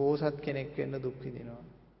මිනිස්සු පෝසත් කෙනෙක් වෙන්න දුක් විඳිනවා.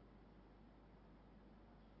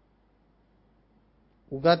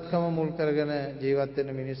 උගත්කම මුල් කරගෙන ජීවත් වෙන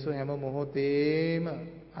මිනිස්සු හැම මොහොතේම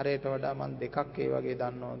අරයට වඩා මම දෙකක් ඒ වගේ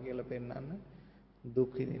දන්නවා කියලා පෙන්නන්න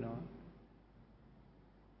දුක් විඳිනවා.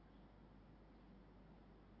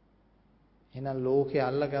 එහෙනම් ලෝකේ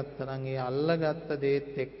අල්ලගත්තා නම් ඒ අල්ලගත්ත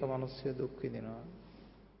දේත් එක්ක මිනිස්සු දුක් විඳිනවා.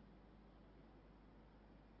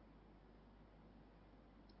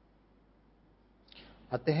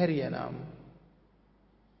 අතහැරියනම්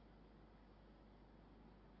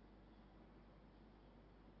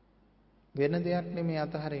වෙන දෙයක් නෙමෙයි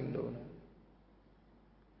අතහරින්න ඕන.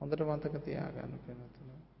 හොඳට මතක තියාගන්න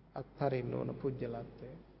පින්වතුනි. අත්හරින්න ඕන පුජ්‍යලත්වය.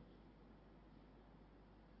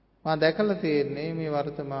 මා දැකලා තියෙන්නේ මේ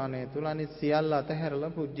වර්තමානයේ තුල අනිත් සියල්ල අතහැරලා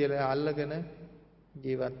පුජ්‍යලය අල්ලගෙන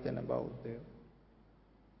ජීවත් වෙන බෞද්ධයෝ.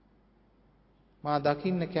 මා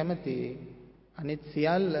දකින්න කැමති අනිත්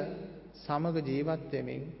සියල්ල සමග ජීවත්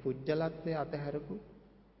වෙමින් පුජ්‍යලත්වයේ අතහැරපු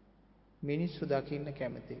මිනිස්සු දකින්න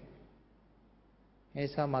කැමතියි. ඒ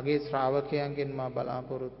නිසා මගේ ශ්‍රාවකයන්ගෙන් මා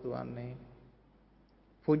බලාපොරොත්තු වෙන්නේ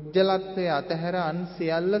පුජ්‍යලත්වයේ අතහැර අන්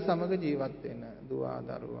සියල්ල සමග ජීවත් වෙන දුව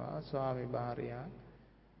දරුවා ස්වාමි භාර්යා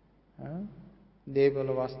දේවල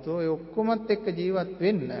වස්තු ඔය ඔක්කොමත් එක්ක ජීවත්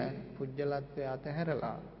වෙන්න පුජ්‍යලත්වයේ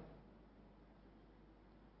අතහැරලා.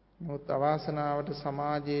 මොකද අවාසනාවට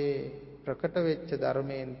සමාජයේ ප්‍රකට වෙච්ච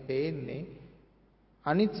ධර්මයෙන් පේන්නේ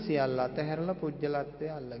අනිත් සියල්ල අතහැරලා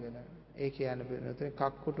පුජ්‍යලත්වයේ අල්ලගෙන. ඒ කියන්නේ වෙනතේ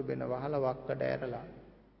කක්කුටු බෙන වහලා වක්කඩ ඇරලා.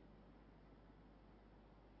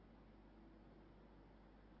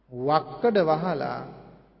 වක්කඩ වහලා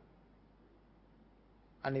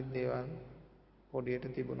අනිත් දේවල් පොඩියට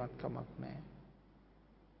තිබුණත් කමක් නැහැ.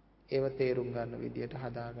 ඒව තේරුම් ගන්න විදියට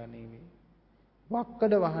හදාගනිමි.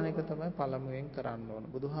 වක්කඩ වහන එක තමයි පළමුවෙන් කරන්න ඕන.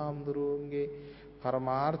 බුදුහාමුදුරුවන්ගේ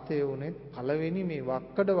පරමාර්ථය උනේ පළවෙනි මේ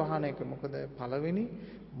වක්කඩ වහන එක. මොකද පළවෙනි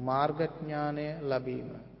මාර්ගඥානය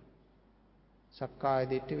ලැබීම. සක්කාය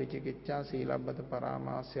දිට්ඨි විචිකිච්ඡා සීලබ්බත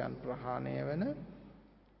පරාමාසයන් ප්‍රහාණය වෙන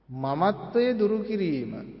මමත්වයේ දුරු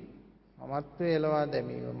කිරීම. මමත්වයේ එලවා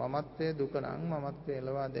දැමීම. මමත්වයේ දුක නම් මමත්වයේ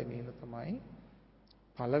එලවා දැමීම තමයි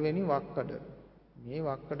පළවෙනි වක්කඩ. මේ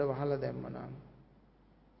වක්කඩ වහලා දැම්මනම්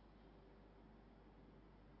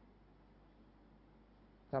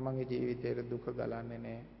තමන්ගේ ජීවිතයේ දුක ගලන්නේ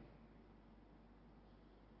නැහැ.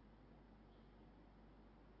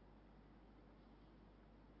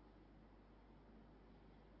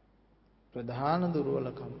 ප්‍රධාන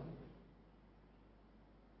දුර්වලකම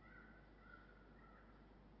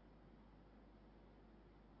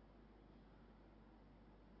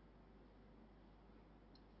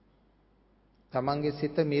තමන්ගේ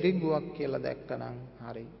සිත මිරිඟුවක් කියලා දැක්කනම්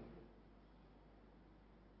හරි.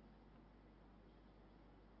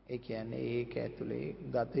 ඒ කියන්නේ ඒක ඇතුලේ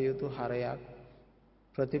ගත යුතු හරයක්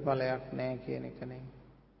ප්‍රතිඵලයක් නැහැ කියන එකනේ.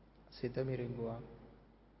 සිත මිරිඟුවක්.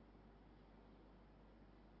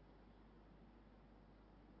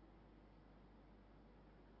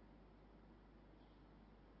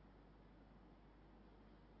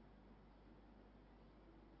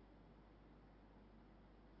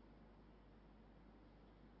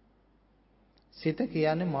 සිත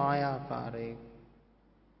කියන්නේ මායාකාරයෙක්.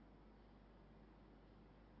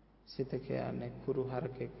 සිත කියන්නේ කුරු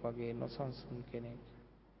හරකෙක් වගේ නොසන්සුන් කෙනෙක්.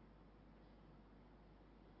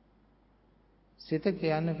 සිත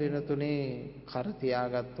කියන්නේ පිනතුනේ කර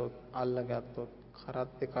තියාගත්තොත් අල්ලගත්තොත්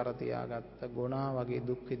කරත්තේ කර තියාගත්ත ගුණා වගේ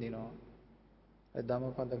දුක් විඳිනවා. ඒ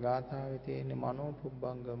ධම්මපද ගාථාවේ තියෙන මනෝ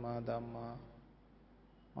පුබ්බංගමා ධම්මා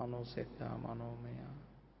මනෝසෙට්ඨා මනෝමය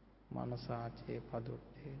මනසාචේ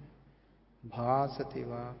පදුත්තේ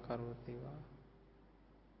භාසතිවා කරෝතිවා.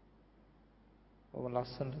 ඔබ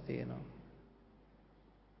ලස්සනට තියෙනවා.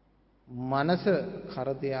 මනස කර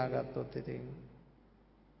තියාගත්තොත් ඉතින්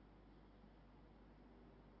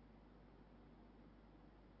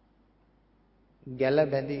ගැල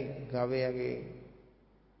බැඳි ගවයාගේ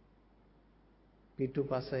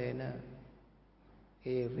පිටුපස එන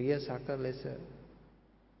ඒ රිය සක ලෙස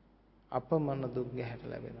අපමණ දුක් ගැහැට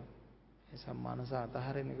ලැබෙනවා. ඒ සම්මානස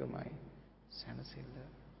අතහරින එකමයි සැනසෙල්ල.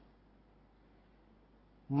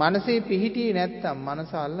 මනසේ පිහිටියේ නැත්තම්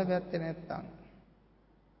මනස අල්ලගත්තේ නැත්තම්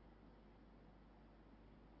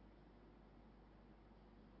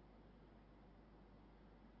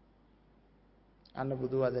අන්න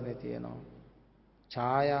බුදු වදනේ තියෙනවා.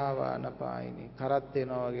 ඡායාව අනපායිනි කරත්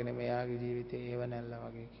වෙනවා වගේ නෙමෙයි යාගේ ජීවිතේ ඒව නැල්ල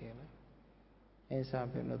වගේ කියලා. ඒ නිසා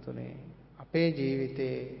පින්නතුනේ අපේ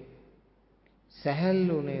ජීවිතේ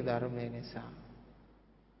සැහැල්ලුනේ ධර්මය නිසා.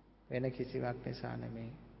 වෙන කිසිවක් නිසා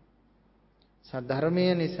නෙමෙයි. සද්ධර්මය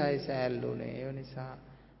නිසායි සැහැල්ලුනේ. ඒ නිසා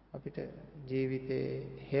අපිට ජීවිතේ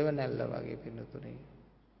හේව නැල්ල වගේ පින්නතුනේ.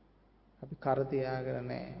 අපි කර තියාගෙන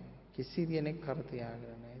නැහැ. කිසි කෙනෙක් කර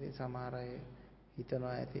තියාගෙන නැහැ. ඉතින් සමහර අය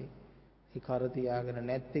හිතනවා ඇති ඒ කර තියාගෙන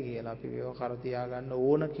නැත්තේ කියලා. අපි ඒව කර තියාගන්න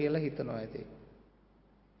ඕන කියලා හිතනවා ඇති.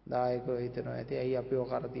 දායකව හිතනවා ඇති. ඇයි අපිව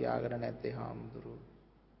කර තියාගෙන නැත්තේ හාමුදුරුවෝ?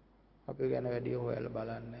 අපි ගැන වැඩි හොයලා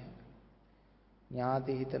බලන්නේ.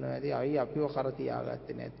 ඥාති හිතනවා ඇති. අයි අපිව කර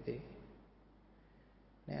තියාගත්තේ නැත්තේ.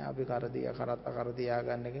 නෑ අපි කර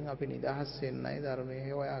තියාගන්න එකෙන් අපි නිදහස් වෙන්නයි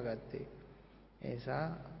ධර්මයේ හොයාගත්තේ. ඒ නිසා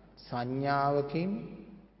සංඥාවකින්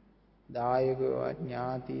දායකවත්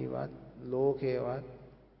ඥාතිවත් ලෝකේවත්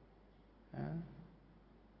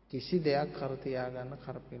කිසි දෙයක් කර තියාගන්න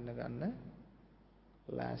කරපින්න ගන්න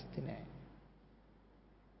ලෑස්ති නෑ.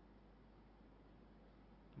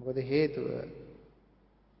 මොකද හේතුව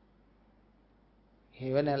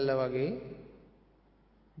හේවණල්ල වගේ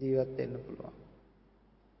ජීවත් වෙන්න පුළුවන්.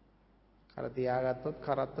 කර තියාගත්තොත්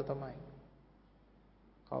කරත්ත තමයි.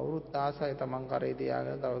 කවුරුත් ආසයි තමන් කරේ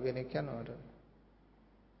තියාගෙන තව කෙනෙක් යනවට.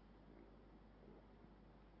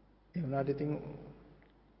 ඒ වුණාට ඉතින්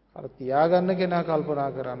අර තියාගන්න කෙනා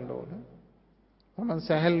කල්පනා කරන්න ඕන. තමන්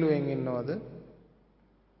සැහැල්ලුවෙන් ඉන්නවද?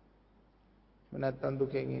 නැත්නම්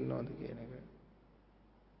දුකෙන් ඉන්නවද කියන එක.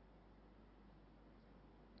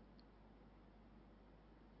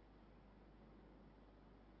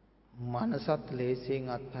 මනසත් ලේසියෙන්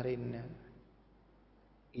අත්හරින්න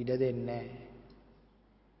ඉඩ දෙන්නේ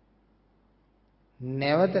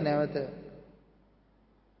නැවත නැවත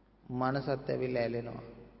මනසත් ඇවිල්ලා ඇලෙනවා.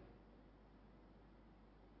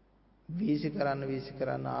 වීසි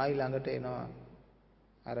කරන්න ආයි ළඟට එනවා.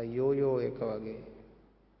 අර යෝයෝ එක වගේ.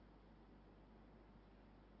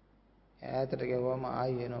 ඈතට ගෙවුවම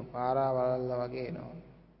ආයි එනවා. පාරාවලල්ල වගේ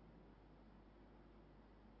එනවා.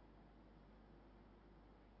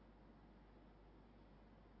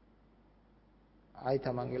 ආයි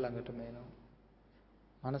තමන්ගේ ළඟටම එනවා.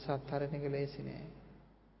 මනස අත්හරින එක ලේසි නෑ.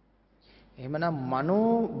 එහෙමනම්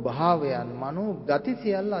මනෝ භාවයන් මනෝ ගති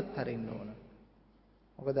සියල්ල අත්හරින්න ඕන.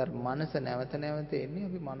 මොකද අර මනස නැවත නැවත එන්නේ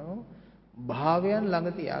අපි මනෝ භාවයන් ළඟ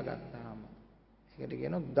තියාගත්තාම. ඒකට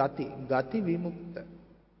කියනවා ගති විමුක්ත.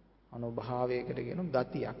 මනෝ භාවයකට කියනවා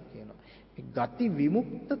ගතියක් කියනවා. මේ ගති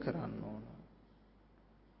විමුක්ත කරන්න ඕන.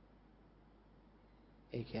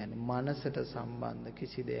 ඒ කියන්නේ මනසට සම්බන්ධ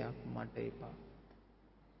කිසි දෙයක් මට එපා.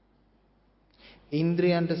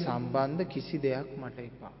 ඉන්ද්‍රයන්ට සම්බන්ධ කිසි දෙයක් මට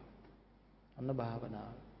එපා. අන්න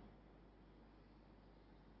භාවනාව.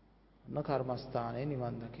 අන්න කර්මස්ථානයේ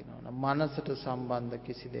නිවන් දකින්න. මනසට සම්බන්ධ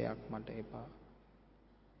කිසි දෙයක් මට එපා.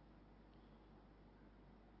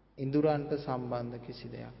 ඉන්ද්‍රයන්ට සම්බන්ධ කිසි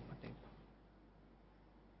දෙයක් මට එපා.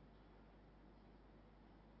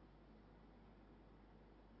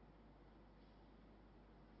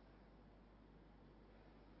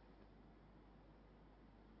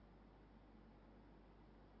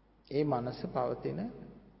 ඒ මනස පවතින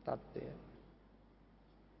తত্ত্বය.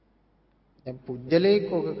 දැන් පුජ්‍යලේක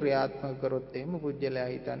ඕක ක්‍රියාත්මක කරොත් එහෙම පුජ්‍යලයා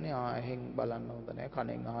හිතන්නේ ඇහෙන් බලන්න හොඳ නැහැ,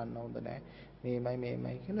 කනෙන් අහන්න හොඳ නැහැ,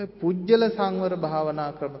 මේමයි කියලා. පුජ්‍යල සංවර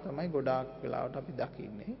භාවනා ක්‍රම තමයි ගොඩාක් වෙලාවට අපි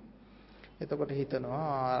දකින්නේ. එතකොට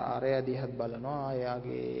හිතනවා අරය දිහත් බලනවා,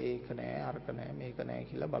 එයාගේ ඒක නෑ, අරක නෑ, මේක නෑ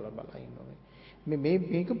කියලා බල ඉන්නවා.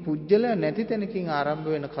 මේක පුජ්‍යල නැති තැනකින් ආරම්භ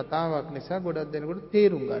වෙන කතාවක් නිසා ගොඩක් දෙනෙකුට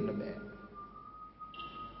තේරුම් ගන්න බෑ.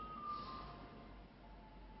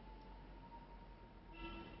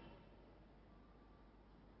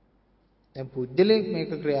 දැන් පුජ්‍යලෙක් මේක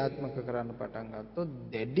ක්‍රියාත්මක කරන්න පටන් ගත්තොත්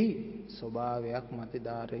දැඩි ස්වභාවයක්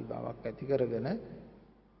මතධාරී බවක් ඇති කරගෙන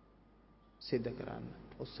සිද්ධ කරන්න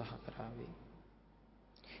උත්සාහ කරાવી.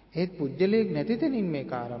 ඒත් පුජ්‍යලෙක් නැති තැනින්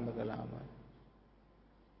මේක ආරම්භ කළාම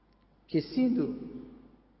කිසිදු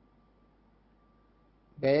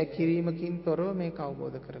බය කිරීමකින් තොරව මේක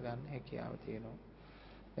අවබෝධ කරගන්න හැකියාව තියෙනවා.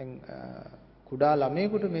 දැන් කුඩා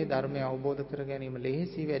ළමයෙකුට මේ ධර්මය අවබෝධ කර ගැනීම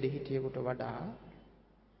ලෙහෙසි වැඩිහිටියෙකුට වඩා.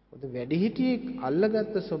 මොකද වැඩිහිටියෙක්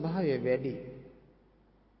අල්ලගත්තු ස්වභාවය වැඩි.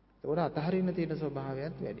 ඒකට අතහරින්න තියෙන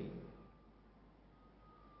ස්වභාවයත් වැඩි.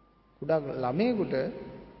 කුඩා ළමයෙකුට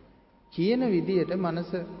කියන විදියට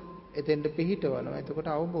මනස එතෙන්ට පිහිටවනවා. එතකොට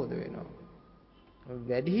අවබෝධ වෙනවා.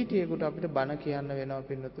 වැඩිහිටියෙකුට අපිට බණ කියන්න වෙනවා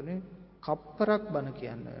පින්නතුනේ. කප්පරක් බණ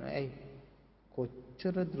කියන්න වෙනවා. ඇයි?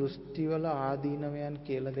 කොච්චර දෘෂ්ටිවල ආදීනවයන්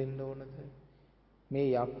කියලා දෙන්න ඕනද? මේ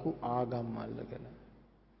යක්කු ආගම් අල්ලගෙන,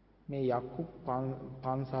 මේ යක්කු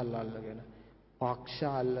පන්සල් අල්ලගෙන, පක්ෂ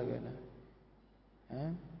අල්ලගෙන,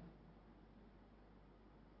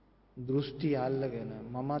 දෘෂ්ටි අල්ලගෙන,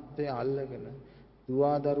 මමත්වය අල්ලගෙන,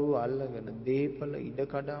 දුවදරුවෝ අල්ලගෙන, දීපල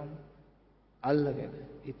ඉඩකඩම් අල්ලගෙන.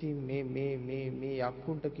 ඉතින් මේ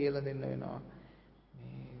යක්කුන්ට කියලා දෙන්න වෙනවා.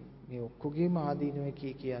 මේ ඔක්කොගේම ආදීනව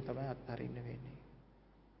කියා තමයි අත්හරින්න වෙන්නේ.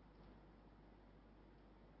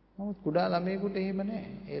 නමුත් කුඩා ළමයෙකුට එහෙම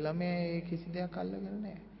නැහැ. ඒ ළමයා කිසි දෙයක් අල්ලගෙන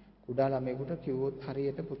නැහැ. කුඩා ළමයෙකුට කිව්වොත්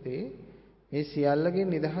හරියට පුතේ මේ සියල්ලකින්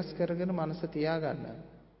නිදහස් කරගෙන මනස තියාගන්න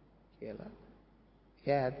කියලා.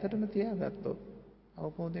 එයා ඇත්තටම තියාගත්තොත්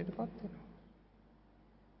අවබෝධයටපත් වෙනවා.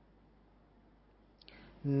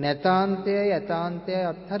 නැතාන්තයයි යතාන්තයයි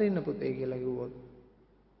අත්හරින්න පුතේ කියලා කිව්වොත්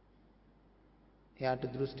එයාට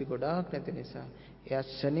දෘෂ්ටි ගොඩාක් නැති නිසා එයා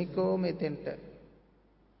ශනිකව මෙතෙන්ට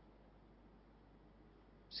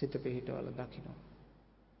සිත පිහිටවල දකින්න.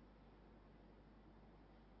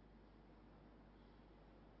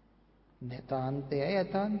 නැතාන්තයයි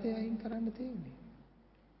යතාන්තයයි අයින් කරන්න තියෙන්නේ.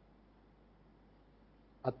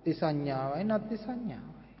 අත්ති සංඥාවයි නැත්ති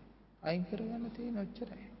සංඥාවයි අයින් කරගන්න තියෙන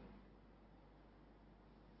ඔච්චරයි.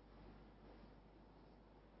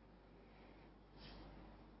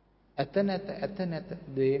 ඇත නැත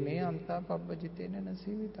ද්වේමේ අන්තා පබ්බජිතේන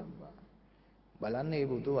නසීවිතබ්බා. බලන්න මේ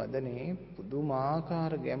බුදු වදනේ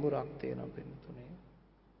පුදුමාකාර ගැඹුරක් තියෙනවා පින්තුනේ.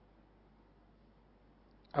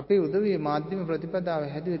 අපේ උදවිය මාධ්‍යම ප්‍රතිපදාව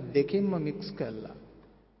හැදුවේ දෙකෙන්ම මික්ස් කරලා.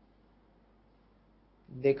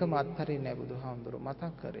 දෙකම අත්හරින්නේ නැහැ බුදුහාමුදුරුවෝ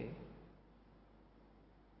මතක් කරේ.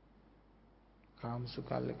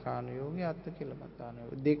 කාමසුකල්ලිකානුයෝගී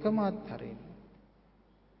අත්තිකිලමතානුයෝගී දෙකම අත්හරින්නේ.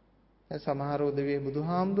 දැන් සමහර උදවිය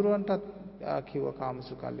බුදුහාමුදුරුවන්ටත් කිව්වා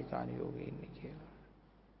කාමසුකල්ලිකානුයෝගී ඉන්නේ කියලා.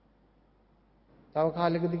 තව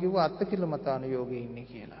කාලෙකදී කිව්වා අත්තිකිලමතානුයෝගී ඉන්නේ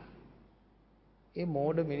කියලා. ඒ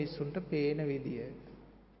මෝඩ මිනිස්සුන්ට පේන විදිය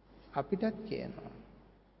අපිටත් කියනවා.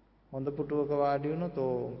 හොඳ පුටුවක වාඩි වුණොත්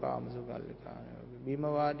ඕ කාමසුකල්ලිකානුයෝගී. බිම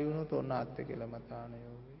වාඩි වුණොත් ඔන්න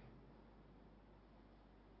අත්තිකිලමතානුයෝගී.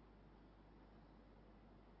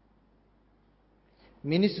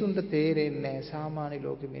 මිනිසුන්ට තේරෙන්නේ නැහැ. සාමාන්‍ය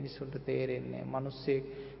ලෝකෙ මිනිසුන්ට තේරෙන්නේ නැහැ. මිනිස්සෙක්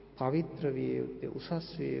පවිත්‍ර විය යුත්තේ,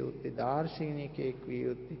 උසස් විය යුත්තේ, දාර්ශනිකයෙක් විය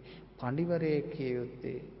යුත්තේ, පඬිවරයෙක් විය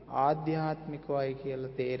යුත්තේ, ආධ්‍යාත්මිකවයි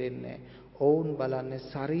කියලා තේරෙන්නේ නැහැ. ඔවුන් බලන්නේ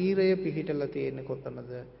ශරීරය පිහිටලා තියෙන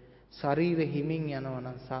කොතනද? ශරීර හිමින් යනවා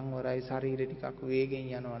නම් සංවරයි, ශරීරය ටිකක් වේගෙන්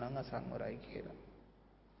යනවා නම් අසංවරයි කියලා.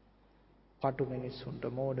 පටු මිනිස්සුන්ට,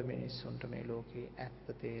 මෝඩ මිනිස්සුන්ට මේ ලෝකේ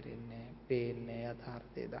ඇත්ත තේරෙන්නේ නැහැ, පේන්නේ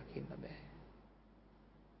යථාර්ථය දකින්න බෑ.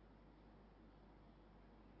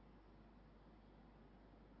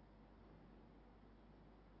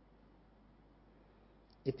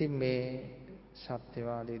 ඉතින් මේ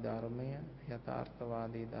සත්‍යවාදී ධර්මය,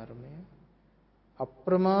 යථාර්ථවාදී ධර්මය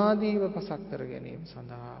අප්‍රමාදීව පසක් කර ගැනීම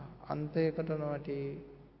සඳහා අන්තයකට නොවැටි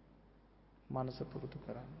මනස පුරුදු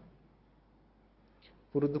කරන්න.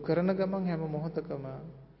 පුරුදු කරන ගමන් හැම මොහොතකම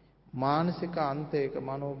මානසික අන්තයක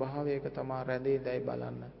මනෝභාවයක තමා රැඳෙයිදයි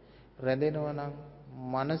බලන්න. රැඳෙනවා නම්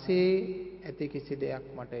මනසේ ඇති කිසි දෙයක්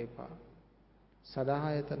මට එපා.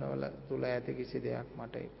 සදායතනවල තුල ඇති කිසි දෙයක්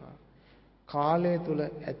මට එපා. කාලය තුල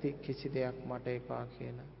ඇති කිසි දෙයක් මට එපා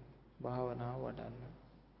කියන භාවනාව වඩන්න.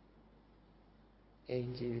 ඒ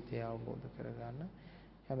ජීවිතය අවබෝධ කරගන්න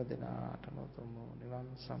හැම දිනාටම උතුම් නිවන්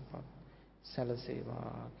සම්පත්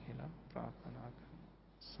සැලසේවා කියලා ප්‍රාර්ථනා කරනවා.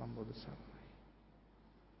 සම්බුදු සරණයි.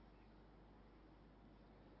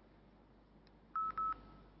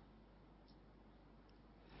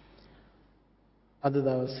 අද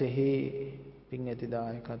දවසේහි පින් ඇති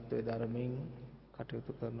දායකත්වයේ ධර්මයෙන්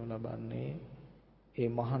කටයුතු කරනු ලබන්නේ ඒ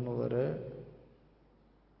මහනුවර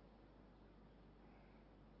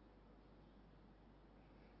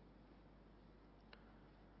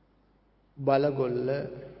බලගොල්ල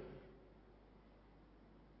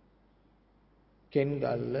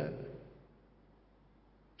කෙන්ගල්ල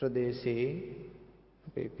ප්‍රදේශයේ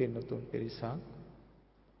අපේ පින්නතුන් පිරිසක්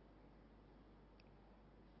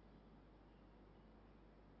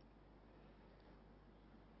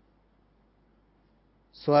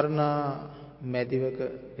ස්වර්ණා මැදිවක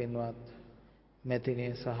පින්වත්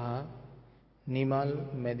මැතිණිය සහ නිමල්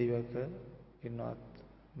මැදිවක පින්වත්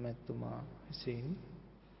මැතිතුමා විසින්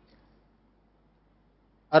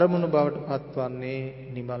අරමුණු බවට පත්වන්නේ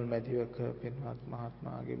නිමල් මැදිවක පින්වත්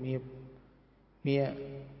මහත්මයාගේ මිය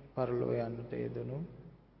පරලෝ යන්නට යෙදුණු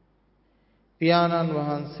පියාණන්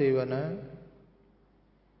වහන්සේ වන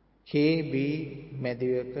කේ.බී.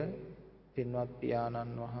 මැදිවක පින්වත්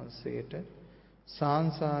පියාණන් වහන්සේට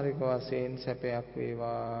සාංශාරික වශයෙන් සැපයක්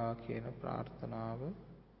වේවා කියන ප්‍රාර්ථනාව.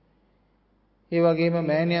 ඒ වගේම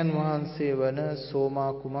මෑණියන් වහන්සේ වන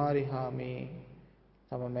සෝමා කුමාරි හාමී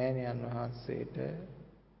තම මෑණියන් වහන්සේට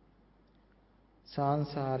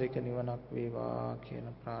සාංශාරික නිවනක් වේවා කියන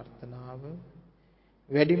ප්‍රාර්ථනාව.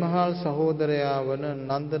 වැඩිමහල් සහෝදරයා වන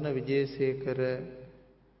නන්දන විජේසේකර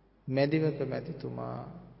මැදිවක මැතිතුමා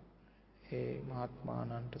ඒ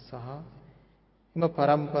මහත්මාණන්ට සහ එම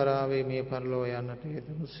පරම්පරාවේ මේ පරලෝ යන්නට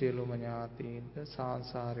යෙදුණු සියලුම ඥාතීන්ට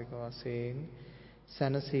සාංශාරික වශයෙන්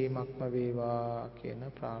සැනසීමක්ම වේවා කියන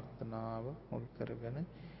ප්‍රාර්ථනාව මුල් කරගෙන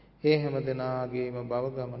ඒ හැම දිනාගේම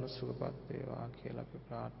භව ගමන සුවපත් වේවා කියලා අපි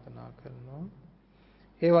ප්‍රාර්ථනා කරනවා.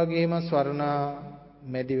 ඒ වගේම ස්වර්ණා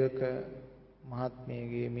මැදිවක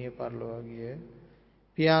මහත්මියගේ මිය පරලෝ ගිය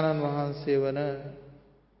පියාණන් වහන්සේ වන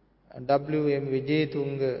W.M.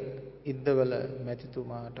 විජේතුංග ඉද්දවල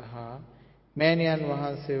මැතිතුමාට හා මෑණියන්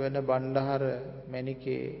වහන්සේ වන බණ්ඩාර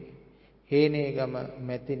මැණිකේ හේනේගම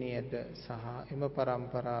මැතිණියට සහ එම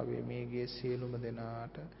පරම්පරාවේ මේගේ සියලුම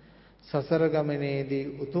දෙනාට සසර ගමනේදී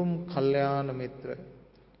උතුම් කල්යාණ මිත්‍ර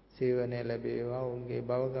සේවනය ලැබේවා. ඔවුන්ගේ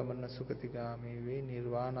භව ගමන සුගතිගාමී වේ.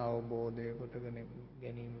 නිර්වාණ අවබෝධය කොට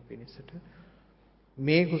ගැනීම පිණිසට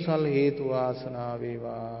මේ කුසල් හේතු වාසනා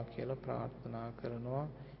වේවා කියලා ප්‍රාර්ථනා කරනවා.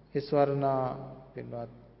 ඒ ස්වර්ණා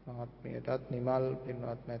පින්වත් මහත්මියටත් නිමල්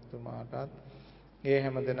පින්වත් මැතිතුමාටත් ඒ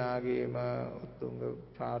හැම දිනාගේම උතුම්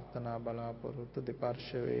ප්‍රාර්ථනා බලාපොරොත්තු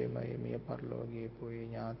දෙපාර්ශ්වයේම මිය පරලෝකීය පුයි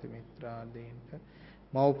ඥාති මිත්‍රාදීන්ට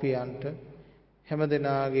මව්පියන්ට හැම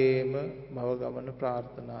දිනාගේම භව ගමන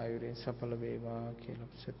ප්‍රාර්ථනා යුරින් සඵල වේවා කියලා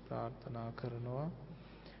සිත ප්‍රාර්ථනා කරනවා.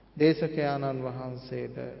 දේශකයාණන්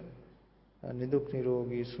වහන්සේට නිදුක්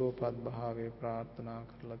නිරෝගී සුවපත් භාවයේ ප්‍රාර්ථනා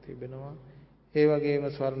කරලා තිබෙනවා. ඒ වගේම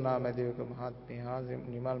ස්වර්ණා මැදිවක මහත්මිය හා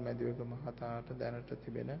නිමල් මැදිවක මහතාට දැනට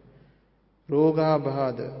තිබෙන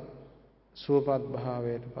රෝගාබාධ සුවපත්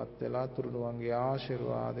භාවයට පත් වෙලා තුරුණුවන්ගේ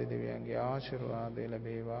ආශිර්වාදය දෙවියන්ගේ ආශිර්වාදය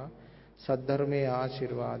ලැබේවා. සද්ධර්මයේ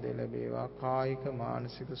ආශිර්වාදය ලැබේවා. කායික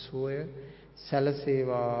මානසික සුවය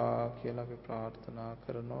සැලසේවා කියලා අපි ප්‍රාර්ථනා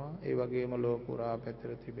කරනවා. ඒ වගේම ලෝක පුරා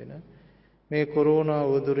පැතිර තිබෙන මේ කොරෝනා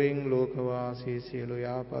උදුරින් ලෝකවාසී සියලු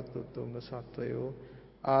යහපත් උතුම් සත්වයෝ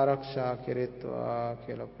ආරක්ෂා කෙරෙත්වා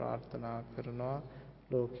කියලා ප්‍රාර්ථනා කරනවා.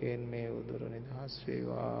 ලෝකයෙන් මේ උදුර නිදහස්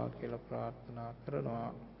වේවා කියලා ප්‍රාර්ථනා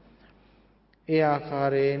කරනවා. ඒ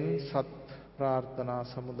ආකාරයෙන් සත් ප්‍රාර්ථනා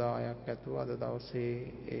සමුදායක් ඇතුව අද දවසේ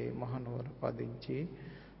ඒ මහනුවර පදිංචි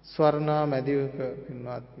ස්වර්ණා මැදිවක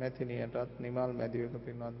පින්වත් මැතිණියටත් නිමල් මැදිවක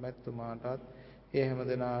පින්වත් මැතිතුමාටත් ඒ හැම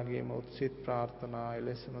දිනාගේම උත්සිත ප්‍රාර්ථනා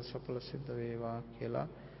එලෙසම සඵල සිද්ධ වේවා කියලා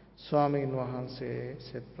ස්වාමීන් වහන්සේ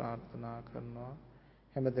සෙත් ප්‍රාර්ථනා කරනවා.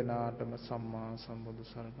 හැම දිනාටම සම්මා සම්බුදු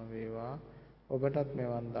සරණ වේවා. ඔබටත්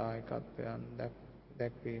මෙවන් දායකත්වයන්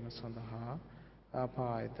දැක්වීම සඳහා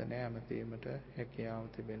ආපායතන ඇමතීමට හැකියාව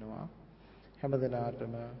තිබෙනවා. හැම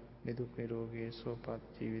දිනාටම නිදුක් නිරෝගී සුවපත්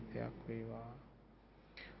ජීවිතයක් වේවා.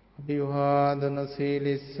 අභිවාදන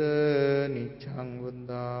සීලිස්ස නිච්ඡං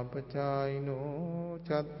වුද්ධාපචායිනෝ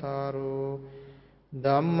චත්තාරෝ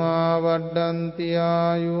ධම්මා වඩ්ඩන්ති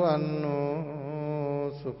ආයුවන්නෝ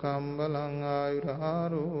සුඛං බලං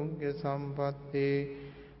ආයුරාෝග්‍ය සම්පatti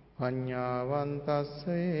පඤ්ඤාවන්තස්ස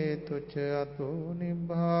හේතුච අතෝ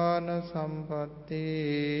නිබ්බාන සම්පatti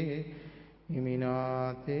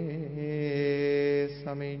හිමිනාතේ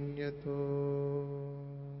සමිඤ්ඤතු.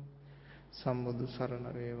 සම්බුදු සරණ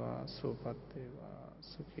වේවා. සුවපත් වේවා.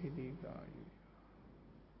 සුඛී දීර්ඝායු